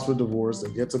wife files for divorce.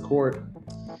 They get to court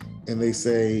and they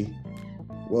say,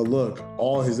 well, look,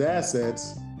 all his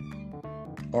assets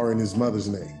are in his mother's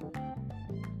name.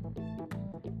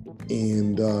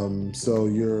 And so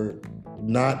you're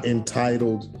not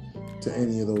entitled to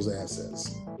any of those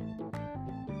assets.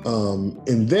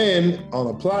 And then on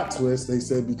a plot twist, they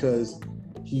said because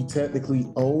he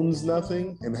technically owns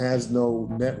nothing and has no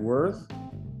net worth,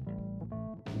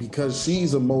 because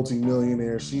she's a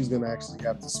multimillionaire, she's gonna actually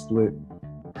have to split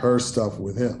her stuff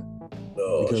with him.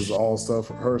 Because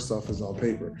her stuff is on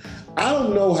paper. I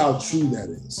don't know how true that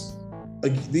is.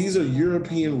 Like, these are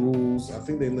European rules. I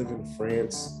think they live in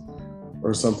France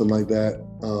or something like that.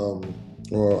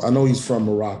 Or I know he's from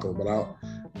Morocco, but I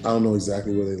don't know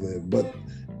exactly where they live. But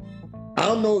I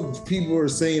don't know if people are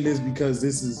saying this because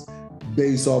this is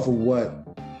based off of what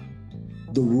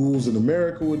the rules in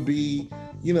America would be.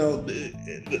 You know,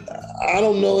 I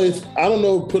don't know if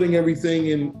putting everything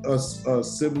in a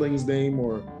sibling's name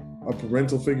or a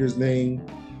parental figure's name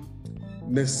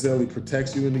necessarily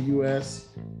protects you in the U.S.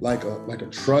 like a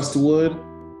trust would.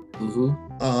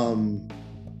 Mm-hmm.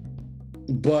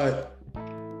 But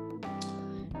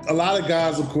a lot of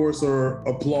guys, of course, are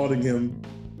applauding him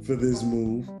for this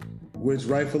move, which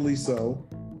rightfully so.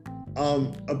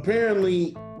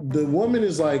 Apparently, the woman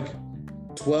is like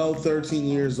 12, 13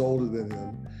 years older than him,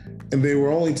 and they were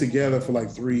only together for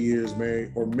like 3 years,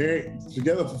 married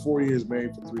together for 4 years,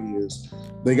 married for 3 years.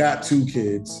 They got 2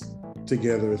 kids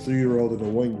together, a 3-year-old and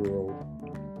a 1-year-old.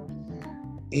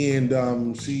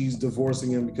 And she's divorcing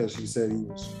him because she said he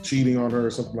was cheating on her or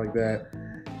something like that.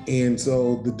 And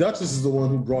so the Duchess is the one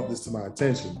who brought this to my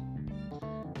attention.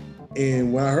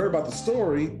 And when I heard about the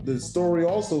story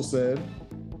also said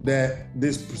that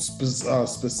this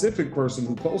specific person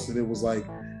who posted it was like,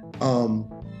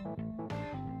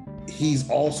 he's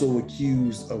also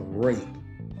accused of rape.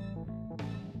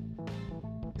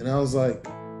 And I was like,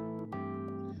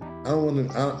 I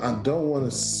don't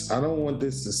want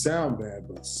this to sound bad,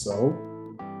 but so.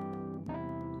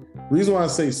 The reason why I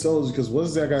say so is because what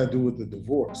does that got to do with the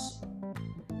divorce?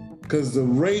 Because the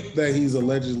rape that he's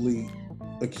allegedly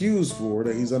accused for,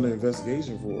 that he's under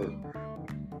investigation for,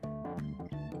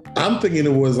 I'm thinking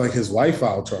it was like his wife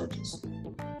filed charges.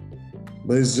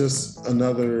 But it's just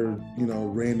another,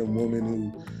 random woman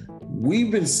who we've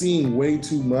been seeing way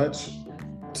too much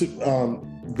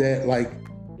that like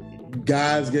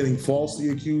guys getting falsely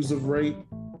accused of rape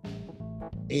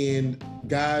and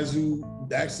guys who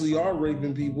actually are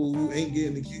raping people who ain't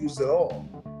getting accused at all.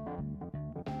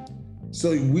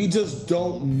 So we just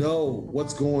don't know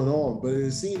what's going on. But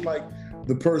it seemed like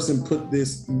the person put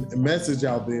this message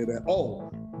out there that,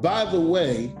 oh, by the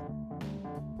way,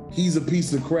 he's a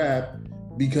piece of crap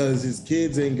because his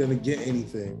kids ain't gonna get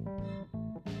anything.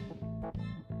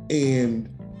 And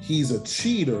he's a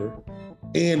cheater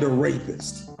and a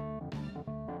rapist.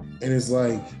 And it's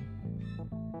like,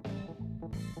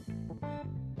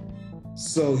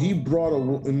 so he brought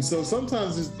and so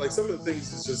sometimes it's like some of the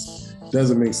things is just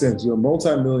doesn't make sense. You're a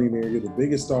multimillionaire. You're the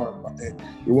biggest star.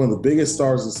 You're one of the biggest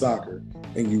stars in soccer,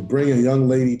 and you bring a young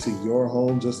lady to your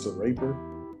home just to rape her.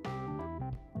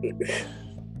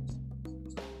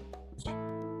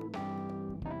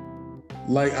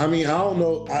 Like, I mean, I don't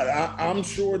know. I'm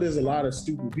sure there's a lot of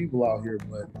stupid people out here,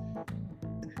 but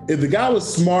if the guy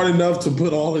was smart enough to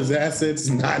put all his assets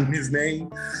not in his name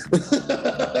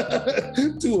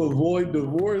to avoid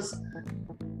divorce,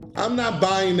 I'm not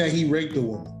buying that he raped a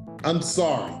woman. I'm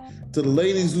sorry. To the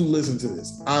ladies who listen to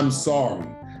this, I'm sorry.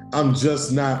 I'm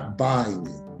just not buying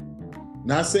it.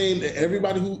 Not saying that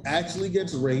everybody who actually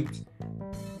gets raped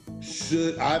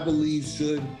should have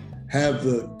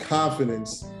the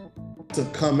confidence to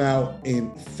come out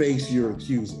and face your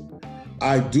accuser.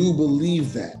 I do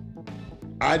believe that.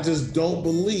 I just don't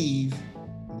believe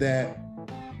that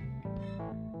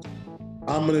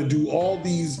I'm gonna do all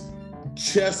these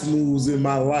chess moves in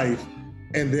my life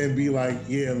and then be like,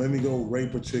 yeah, let me go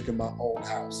rape a chick in my own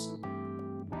house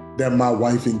that my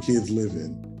wife and kids live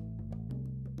in.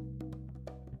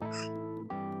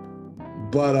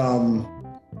 But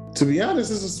to be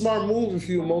honest, it's a smart move if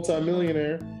you're a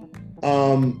multimillionaire.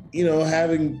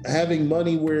 Having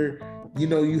money where,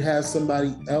 you have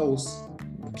somebody else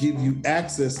give you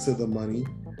access to the money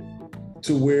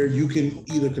to where you can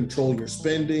either control your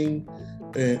spending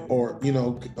or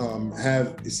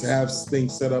have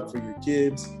things set up for your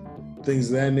kids,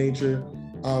 things of that nature.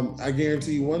 I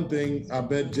guarantee you one thing, I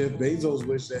bet Jeff Bezos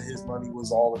wished that his money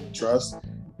was all in the trust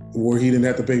where he didn't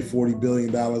have to pay $40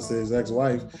 billion to his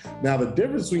ex-wife. Now, the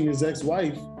difference between his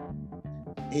ex-wife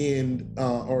and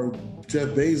or Jeff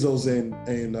Bezos and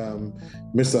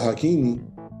Mr. Hakimi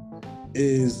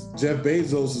is Jeff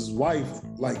Bezos' wife,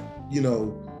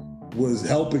 was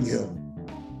helping him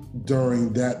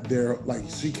during that.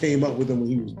 She came up with him when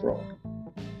he was broke.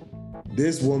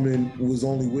 This woman was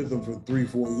only with him for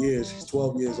 3-4 years. She's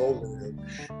 12 years older than him.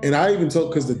 And I even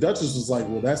told, because the Duchess was like,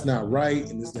 well, that's not right,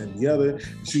 and this, that, and the other.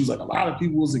 She was like, a lot of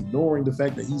people was ignoring the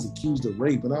fact that he's accused of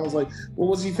rape. And I was like, well,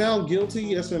 was he found guilty?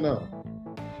 Yes or no?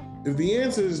 If the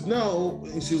answer is no,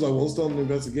 and she was like, well, it's still an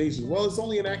investigation. Well, it's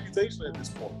only an accusation at this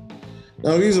point.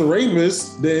 Now, if he's a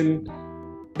rapist, then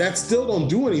that still don't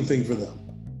do anything for them.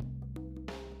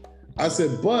 I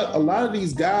said, but a lot of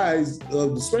these guys,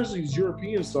 especially these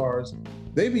European stars,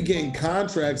 they be getting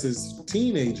contracts as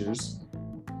teenagers.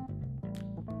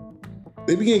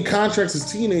 And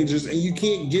you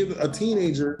can't give a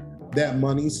teenager that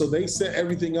money, so they set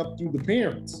everything up through the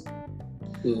parents.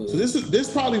 Mm-hmm. So this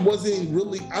probably wasn't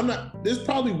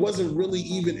really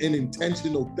even an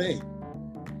intentional thing.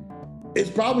 It's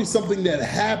probably something that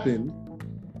happened,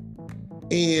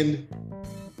 and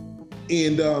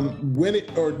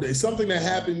something that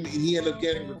happened, and he ended up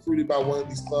getting recruited by one of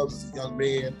these clubs as a young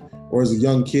man or as a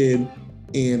young kid,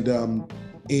 and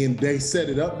they set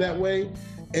it up that way,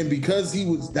 and because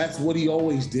that's what he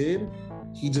always did,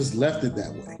 he just left it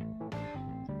that way.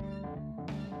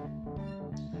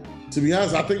 To be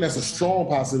honest, I think that's a strong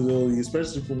possibility,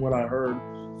 especially from what I heard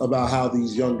about how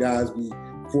these young guys be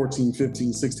 14,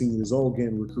 15, 16 years old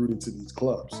getting recruited to these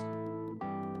clubs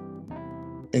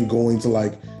and going to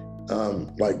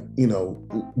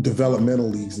developmental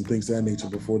leagues and things of that nature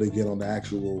before they get on the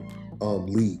actual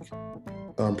league,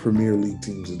 Premier League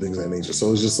teams and things of that nature.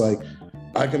 So it's just like,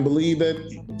 I can believe that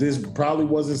this probably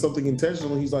wasn't something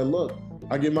intentional. He's like, look,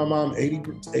 I give my mom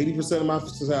 80% of my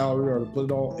salary, or to put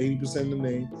it all 80% in the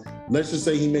name. Let's just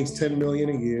say he makes $10 million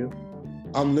a year.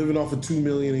 I'm living off of $2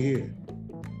 million a year.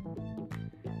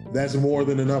 That's more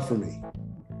than enough for me.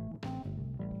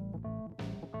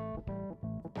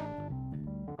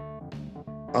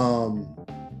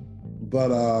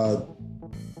 But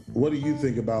what do you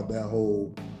think about that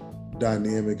whole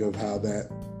dynamic of how the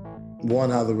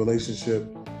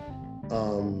relationship,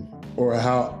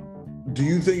 do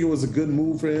you think it was a good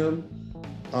move for him?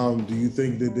 Do you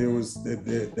think that there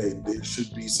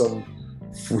should be some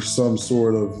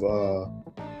sort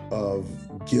of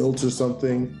guilt or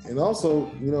something? And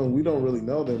also, we don't really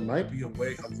know. There might be a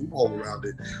loophole around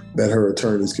it that her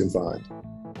attorneys can find.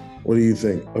 What do you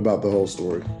think about the whole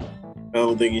story? I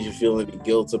don't think you should feel any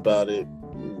guilt about it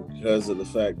because of the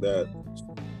fact that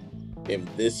if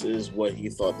this is what he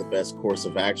thought the best course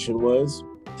of action was,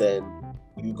 then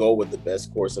you go with the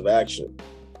best course of action.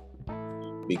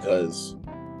 Because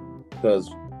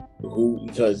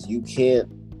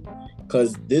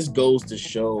this goes to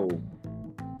show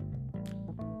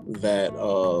that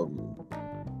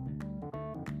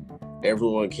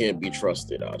everyone can't be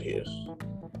trusted out here,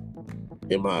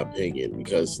 in my opinion,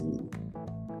 because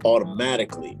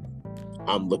automatically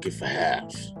I'm looking for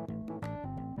half.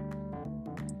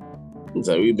 It's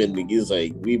like we've been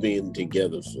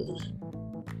together for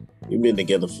We've been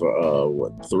together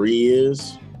for 3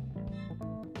 years.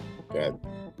 Got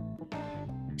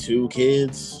 2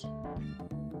 kids.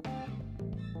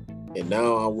 And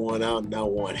now I want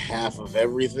half of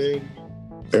everything.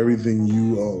 Everything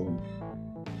you own.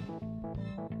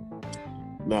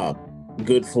 Nah,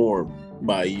 good form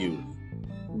by you,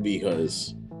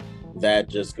 because that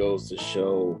just goes to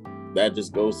show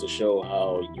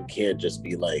how you can't just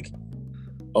be like,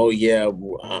 oh yeah,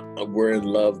 we're in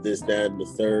love, this, that, and the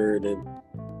third, and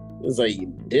it's like you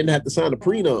didn't have to sign a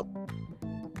prenup.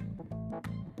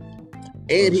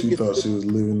 And she thought she was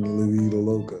living La Vida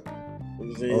Loca.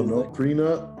 Oh no, like,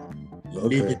 prenup?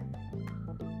 Okay.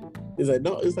 It's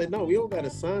like no, we don't gotta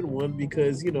sign one,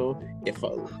 because if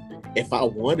I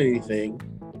want anything,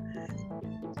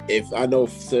 if I know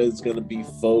there's gonna be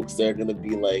folks that are gonna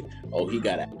be like, oh, he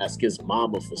gotta ask his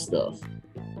mama for stuff.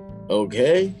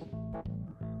 Okay.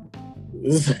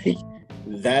 It's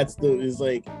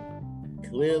like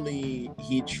clearly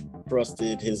he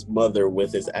trusted his mother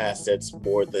with his assets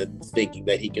more than thinking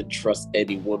that he can trust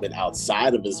any woman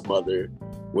outside of his mother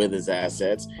with his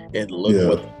assets. And look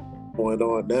what's going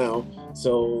on now.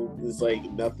 So it's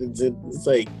like nothing's in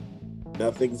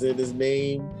his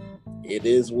name. It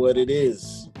is what it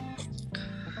is.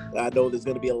 I know there's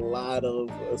going to be a lot of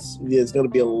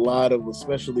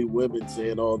especially women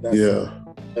saying, "Oh, that's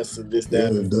this,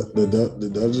 that." The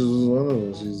Duchess was one of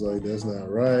them. She's like, "That's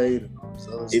not right," and all this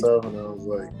other stuff. And I was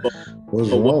like,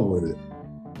 "What's wrong with it?"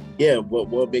 Yeah,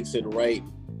 what makes it right?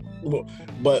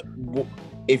 But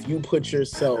if you put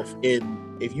yourself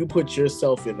in the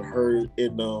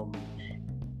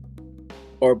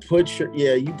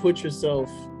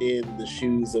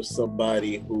shoes of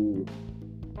somebody who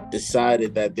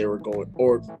decided that they were going,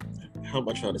 or how am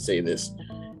I trying to say this?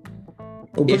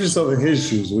 Well, put yourself in his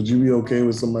shoes. Would you be okay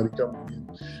with somebody coming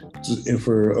in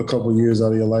for a couple of years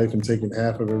out of your life and taking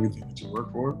half of everything that you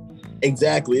work for?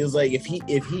 Exactly. It's like if he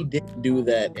didn't do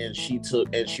that and she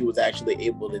was actually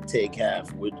able to take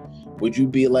half, would you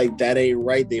be like, that ain't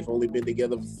right? They've only been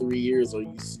together for 3 years, or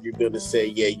you're gonna say,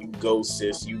 yeah, you go,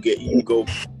 sis, you go.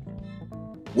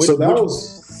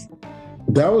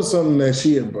 That was something that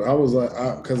she had. I was like,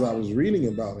 because I was reading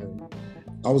about him.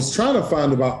 I was trying to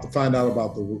find out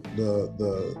about the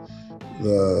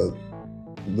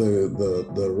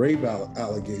rape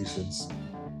allegations,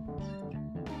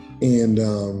 and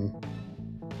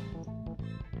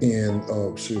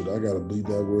oh shoot, I gotta bleep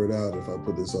that word out if I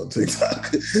put this on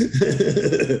TikTok.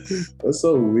 That's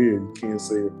so weird. You can't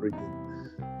say a freaking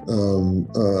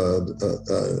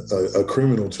a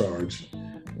criminal charge.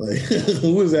 Like,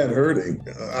 who is that hurting?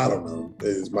 I don't know.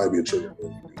 It might be a trigger.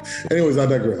 Anyways, I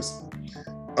digress.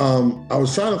 I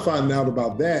was trying to find out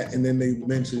about that, and then they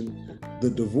mentioned the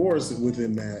divorce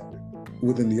within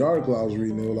the article I was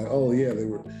reading. They were like, oh yeah, they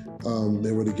were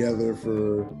together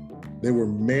they were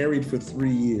married for 3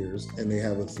 years, and they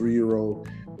have a 3-year-old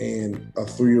and a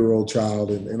 3-year-old child.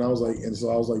 And I was like,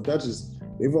 Duchess,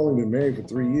 they've only been married for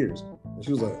 3 years. And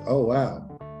she was like, oh wow.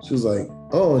 She was like,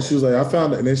 oh, and she was like, I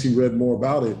found it. And then she read more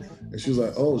about it, and she was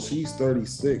like, oh, she's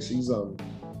 36. She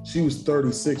was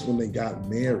 36 when they got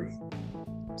married.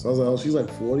 So I was like, oh, she's like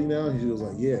 40 now? And she was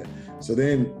like, yeah. So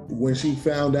then when she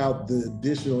found out the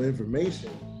additional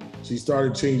information, she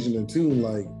started changing her tune,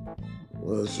 like,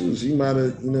 well, she might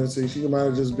have, she might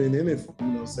have just been in it,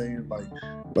 saying like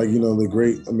the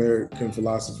great American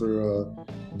philosopher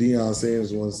Deion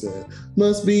Sanders once said,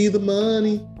 must be the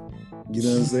money. You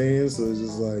know what I'm saying? So it's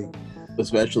just like,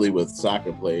 especially with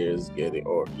soccer players getting,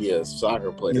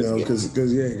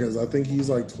 because I think he's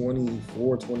like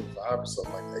 24, 25 or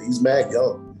something like that. He's mad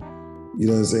young. You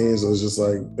know what I'm saying? So it's just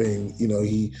like,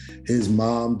 his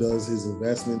mom does his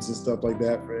investments and stuff like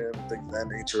that for him, things of that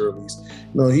nature, at least.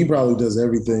 He probably does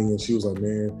everything. And she was like,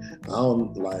 man, I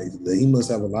don't like, he must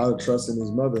have a lot of trust in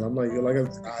his mother. I'm like, I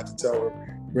had to tell her,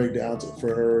 break down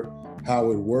for her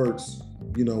how it works,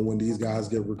 when these guys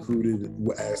get recruited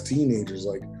as teenagers,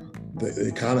 like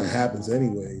it kind of happens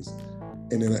anyways.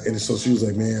 And so she was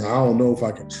like, man, I don't know if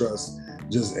I can trust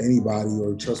just anybody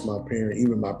or trust my parent,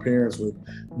 even my parents with,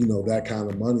 that kind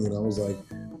of money. And I was like,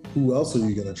 who else are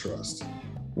you going to trust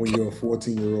when you're a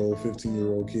 14-year-old,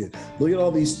 15-year-old kid? Look at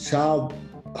all these child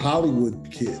Hollywood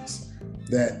kids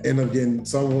that end up getting,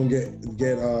 some of them get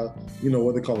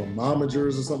what they call them,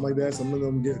 momagers or something like that. Some of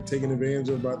them get taken advantage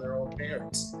of by their own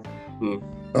parents.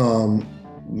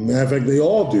 Matter of fact, they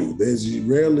all do. There's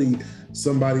rarely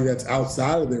somebody that's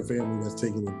outside of their family that's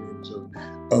taking advantage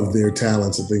of their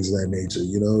talents and things of that nature.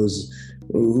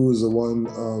 Who was the one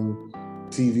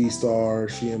TV star?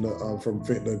 She ended up from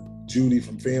Judy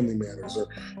from Family Matters. Her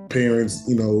parents,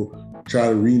 try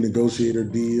to renegotiate her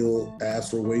deal,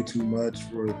 ask for way too much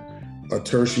for a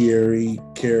tertiary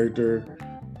character,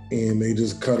 and they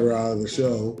just cut her out of the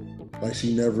show like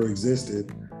she never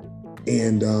existed,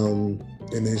 and then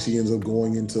she ends up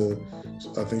going into,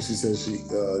 I think she said she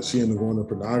ended up going to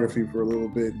pornography for a little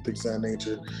bit and things of that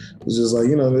nature. It's just like,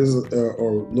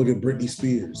 or look at Britney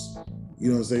Spears, you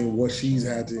know what I'm saying, what she's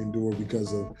had to endure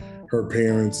because of her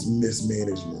parents'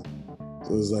 mismanagement.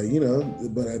 So it's like,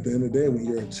 but at the end of the day, when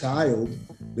you're a child,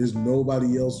 there's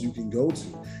nobody else you can go to.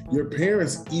 Your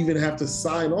parents even have to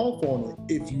sign off on it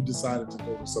if you decided to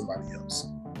go to somebody else.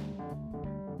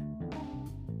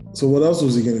 So what else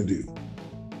was he gonna do?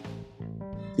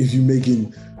 If you're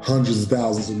making hundreds of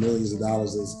thousands or millions of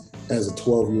dollars as a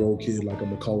 12-year-old kid, like a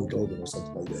Macaulay Culkin or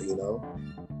something like that,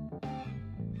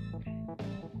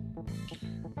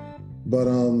 But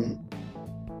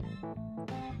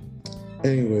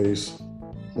anyways,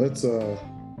 let's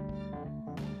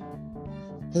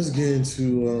get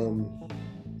into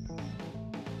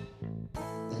I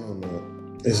don't know.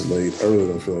 It's late. I really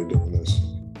don't feel like doing this.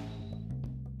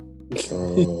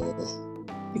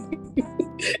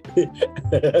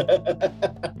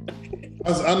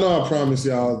 I know I promised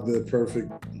y'all the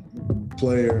perfect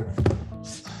player.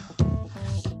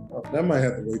 That might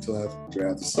have to wait till after the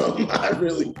draft or something. I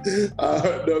really,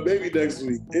 no, maybe next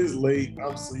week. It's late.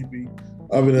 I'm sleepy.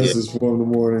 I've been up since 4 in the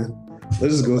morning.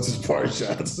 Let's just go to the party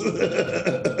shots.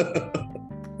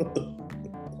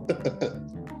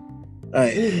 All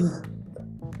right.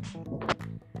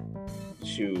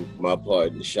 Shoot, my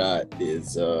parting shot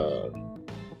is I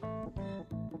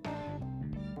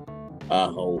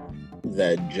hope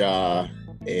that Ja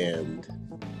and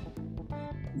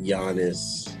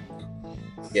Giannis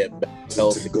get back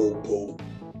healthy.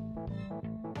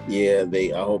 Yeah,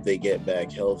 I hope they get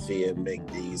back healthy and make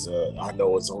these. I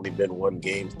know it's only been one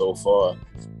game so far.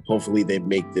 Hopefully, they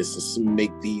make it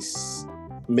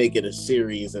a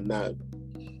series and not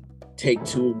take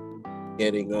two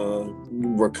getting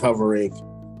recovering.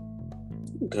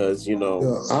 Because I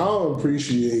don't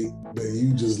appreciate that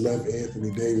you just left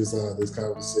Anthony Davis out of this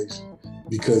conversation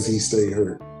because he stayed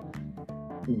hurt.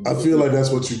 I feel like that's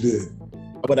what you did.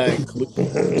 But I include.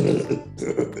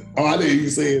 Oh, I didn't even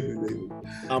say Anthony Davis.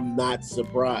 I'm not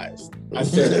surprised. I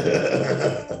said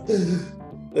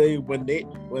it.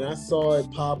 When I saw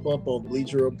it pop up on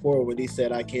Bleacher Report when he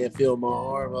said I can't feel my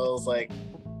arm, I was like,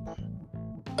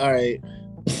 all right.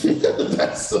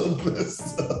 That's so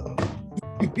messed up.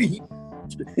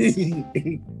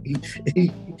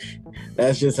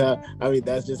 That's just how I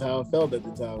felt at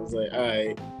the time. I was like, all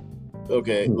right,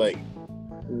 okay, like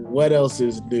what else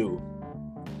is new?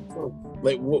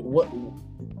 Like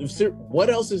what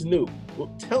else is new?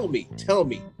 Well, tell me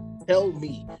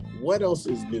what else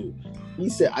is new? He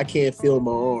said I can't feel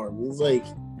my arm. It was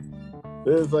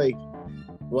like,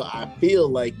 well, I feel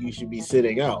like you should be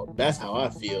sitting out. That's how I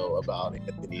feel about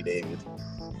Anthony Davis.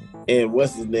 And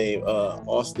what's his name?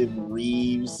 Austin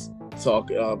Reeves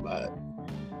talk.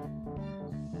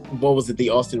 What was it? The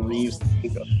Austin Reeves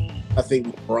thing? I think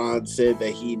LeBron said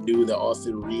that he knew that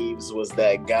Austin Reeves was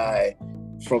that guy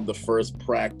from the first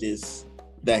practice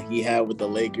that he had with the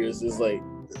Lakers. It's like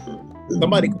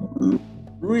somebody.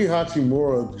 Rui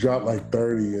Hachimura dropped like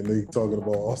 30, and they talking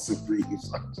about Austin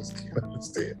Reeves. I just can't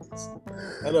understand this.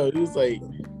 I know he was like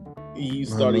he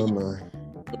started.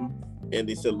 And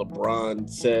they said LeBron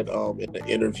said in the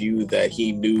interview that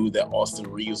he knew that Austin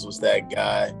Reeves was that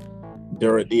guy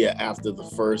after the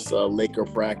first Laker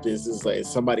practice. It's like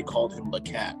somebody called him a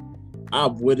cat. I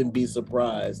wouldn't be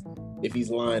surprised if he's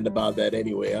lying about that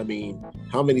anyway. I mean,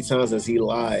 how many times has he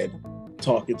lied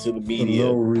talking to the media?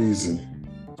 For no reason.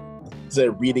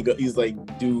 Said he's like,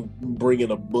 dude,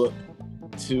 bringing a book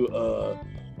to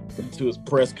his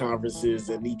press conferences,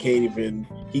 and he can't even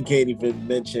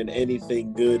mention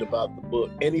anything good about the book.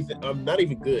 Anything, not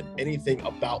even good. Anything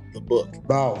about the book.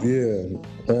 About I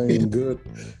mean, good,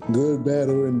 bad,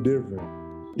 or indifferent.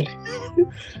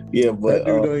 Yeah, but that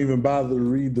dude don't even bother to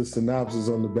read the synopsis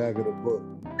on the back of the book.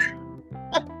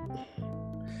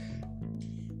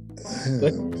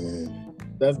 Man.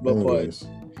 That's my point.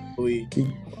 Hopefully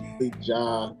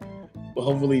Ja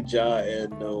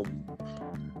and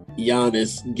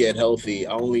Giannis get healthy.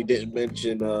 I only didn't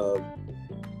mention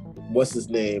what's his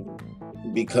name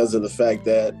because of the fact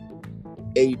that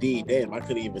AD, damn, I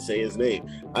couldn't even say his name.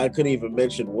 I couldn't even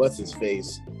mention what's his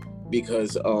face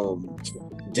because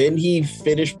didn't he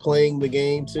finish playing the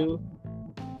game too?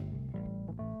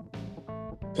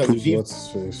 What's his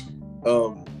face?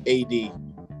 AD.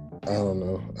 I don't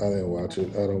know. I didn't watch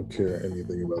it. I don't care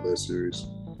anything about that series.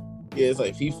 Yeah, it's like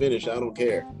if he finished, I don't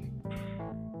care.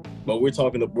 But we're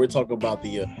talking about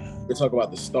the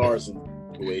stars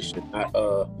situation.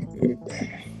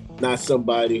 not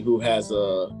somebody who has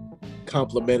a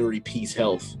complementary piece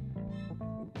health.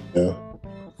 Yeah.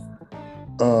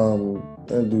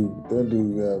 That dude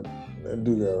got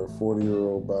a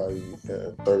 40-year-old body and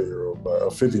a 30-year-old body, a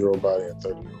 50-year-old body and a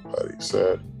 30-year-old body.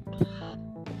 Sad.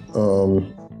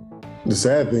 The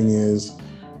sad thing is,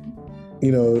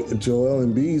 Joel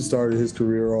Embiid started his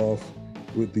career off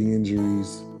with the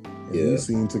injuries, and he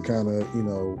seemed to kind of,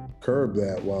 curb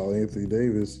that, while Anthony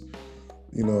Davis,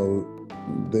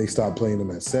 they stopped playing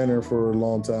him at center for a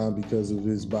long time because of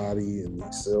his body, and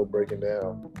he's still breaking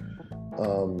down.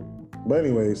 But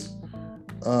anyways,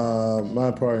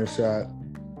 my parting shot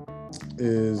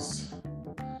is,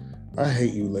 I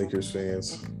hate you Lakers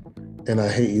fans, and I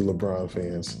hate you LeBron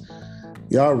fans.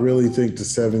 Y'all really think the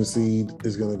 7 seed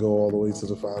is going to go all the way to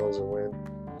the finals and win?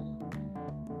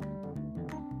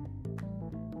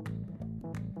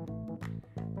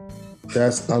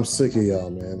 I'm sick of y'all,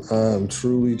 man. I'm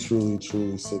truly, truly,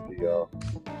 truly sick of y'all.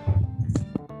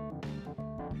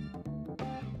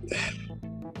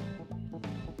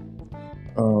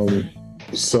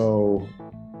 So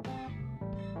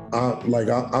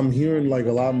I'm hearing like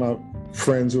a lot of my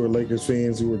friends who are Lakers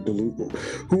fans who are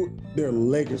they're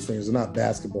Lakers fans, they're not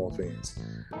basketball fans.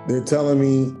 They're telling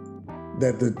me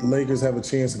that the Lakers have a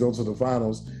chance to go to the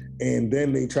finals, and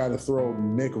then they try to throw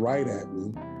Nick Wright at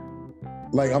me.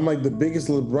 Like, I'm like the biggest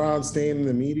LeBron stan in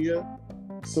the media.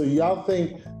 So y'all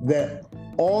think that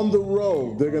on the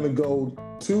road they're gonna go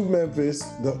to Memphis?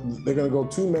 They're gonna go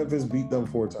to Memphis, beat them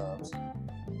 4 times.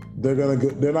 They're not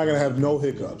gonna have no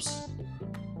hiccups.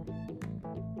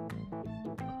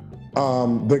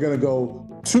 They're gonna go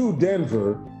to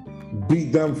Denver,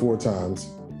 beat them 4 times,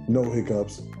 no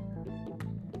hiccups.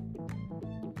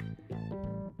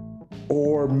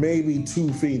 Or maybe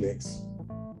to Phoenix.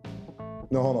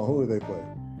 No, hold on. Who do they play?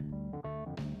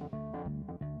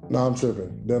 No, I'm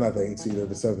tripping. They're not the 8 seed; they're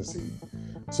the 7 seed.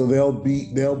 So they'll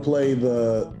play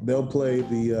the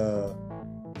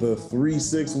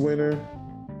 3-6 winner.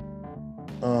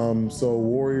 So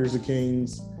Warriors or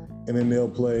Kings, and then they'll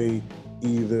play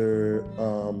either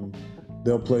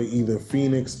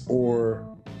Phoenix or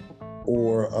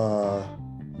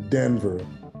Denver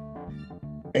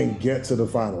and get to the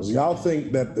finals. Y'all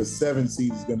think that the 7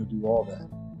 seed is going to do all that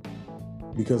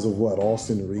because of what?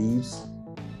 Austin Reeves?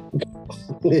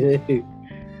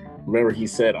 Remember, he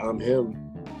said, "I'm him."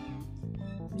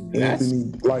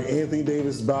 Anthony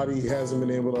Davis' body hasn't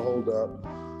been able to hold up.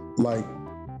 Like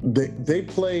they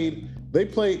played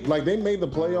like they made the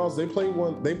playoffs.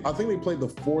 I think they played the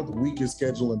 4th weakest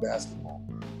schedule in basketball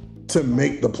to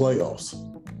make the playoffs.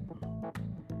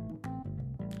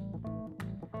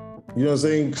 You know what I'm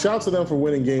saying? Shout out to them for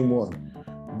winning game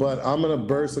 1. But I'm going to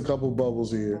burst a couple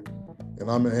bubbles here, and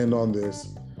I'm going to end on this.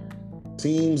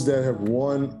 Teams that have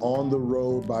won on the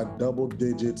road by double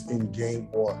digits in game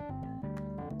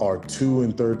 1 are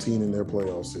 2-13 in their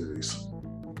playoff series.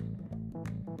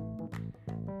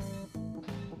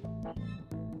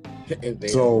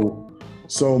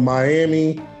 So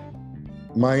Miami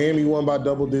won by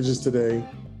double digits today.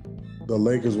 The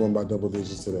Lakers won by double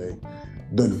digits today.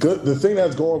 The thing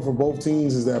that's going for both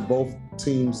teams is that both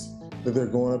teams that they're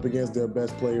going up against, their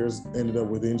best players ended up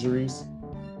with injuries.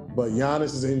 But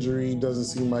Giannis's injury doesn't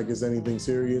seem like it's anything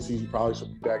serious. He probably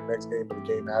should be back next game or the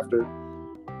game after.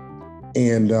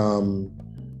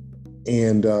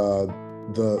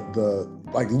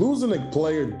 The losing a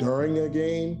player during a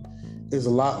game is a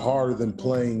lot harder than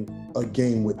playing a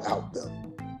game without them.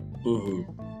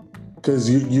 Because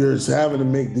you're having to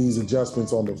make these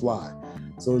adjustments on the fly.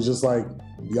 So it's just like,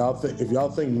 if y'all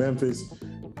think Memphis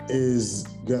is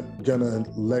gonna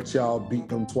let y'all beat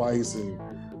them twice, and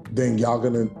then y'all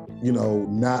gonna,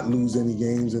 not lose any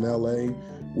games in LA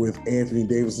with Anthony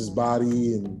Davis's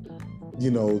body and,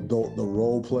 the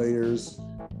role players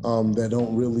that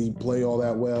don't really play all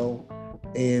that well,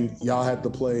 and y'all have to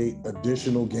play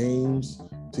additional games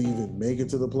to even make it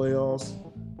to the playoffs.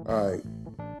 All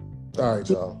right,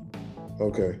 y'all.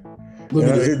 Okay.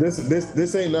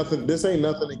 This ain't nothing. This ain't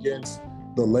nothing against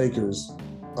the Lakers.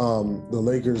 The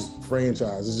Lakers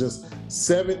franchise. It's just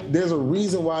 7. There's a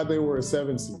reason why they were a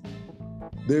 7 seed.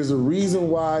 There's a reason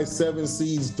why 7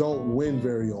 seeds don't win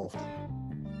very often.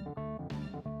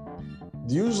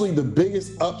 Usually the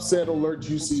biggest upset alert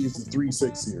you see is the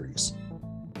 3-6 series.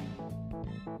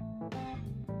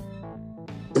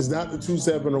 It's not the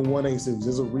 2-7 or 1-8 series.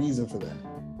 There's a reason for that.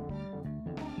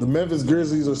 The Memphis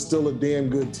Grizzlies are still a damn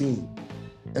good team,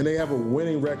 and they have a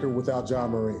winning record without Ja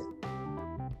Morant.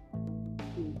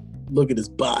 Look at his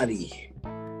body.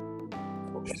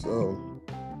 So,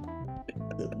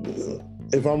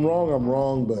 if I'm wrong, I'm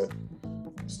wrong, but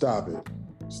stop it.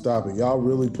 Stop it. Y'all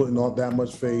really putting all that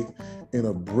much faith in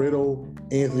a brittle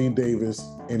Anthony Davis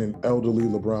and an elderly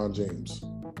LeBron James.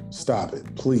 Stop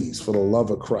it. Please, for the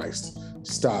love of Christ.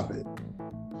 Stop it.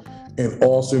 And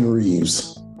Austin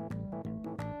Reeves.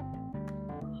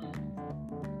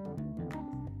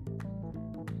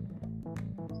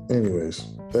 Anyways,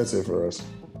 that's it for us.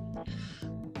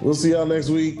 We'll see y'all next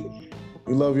week.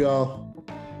 We love y'all.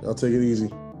 Y'all take it easy.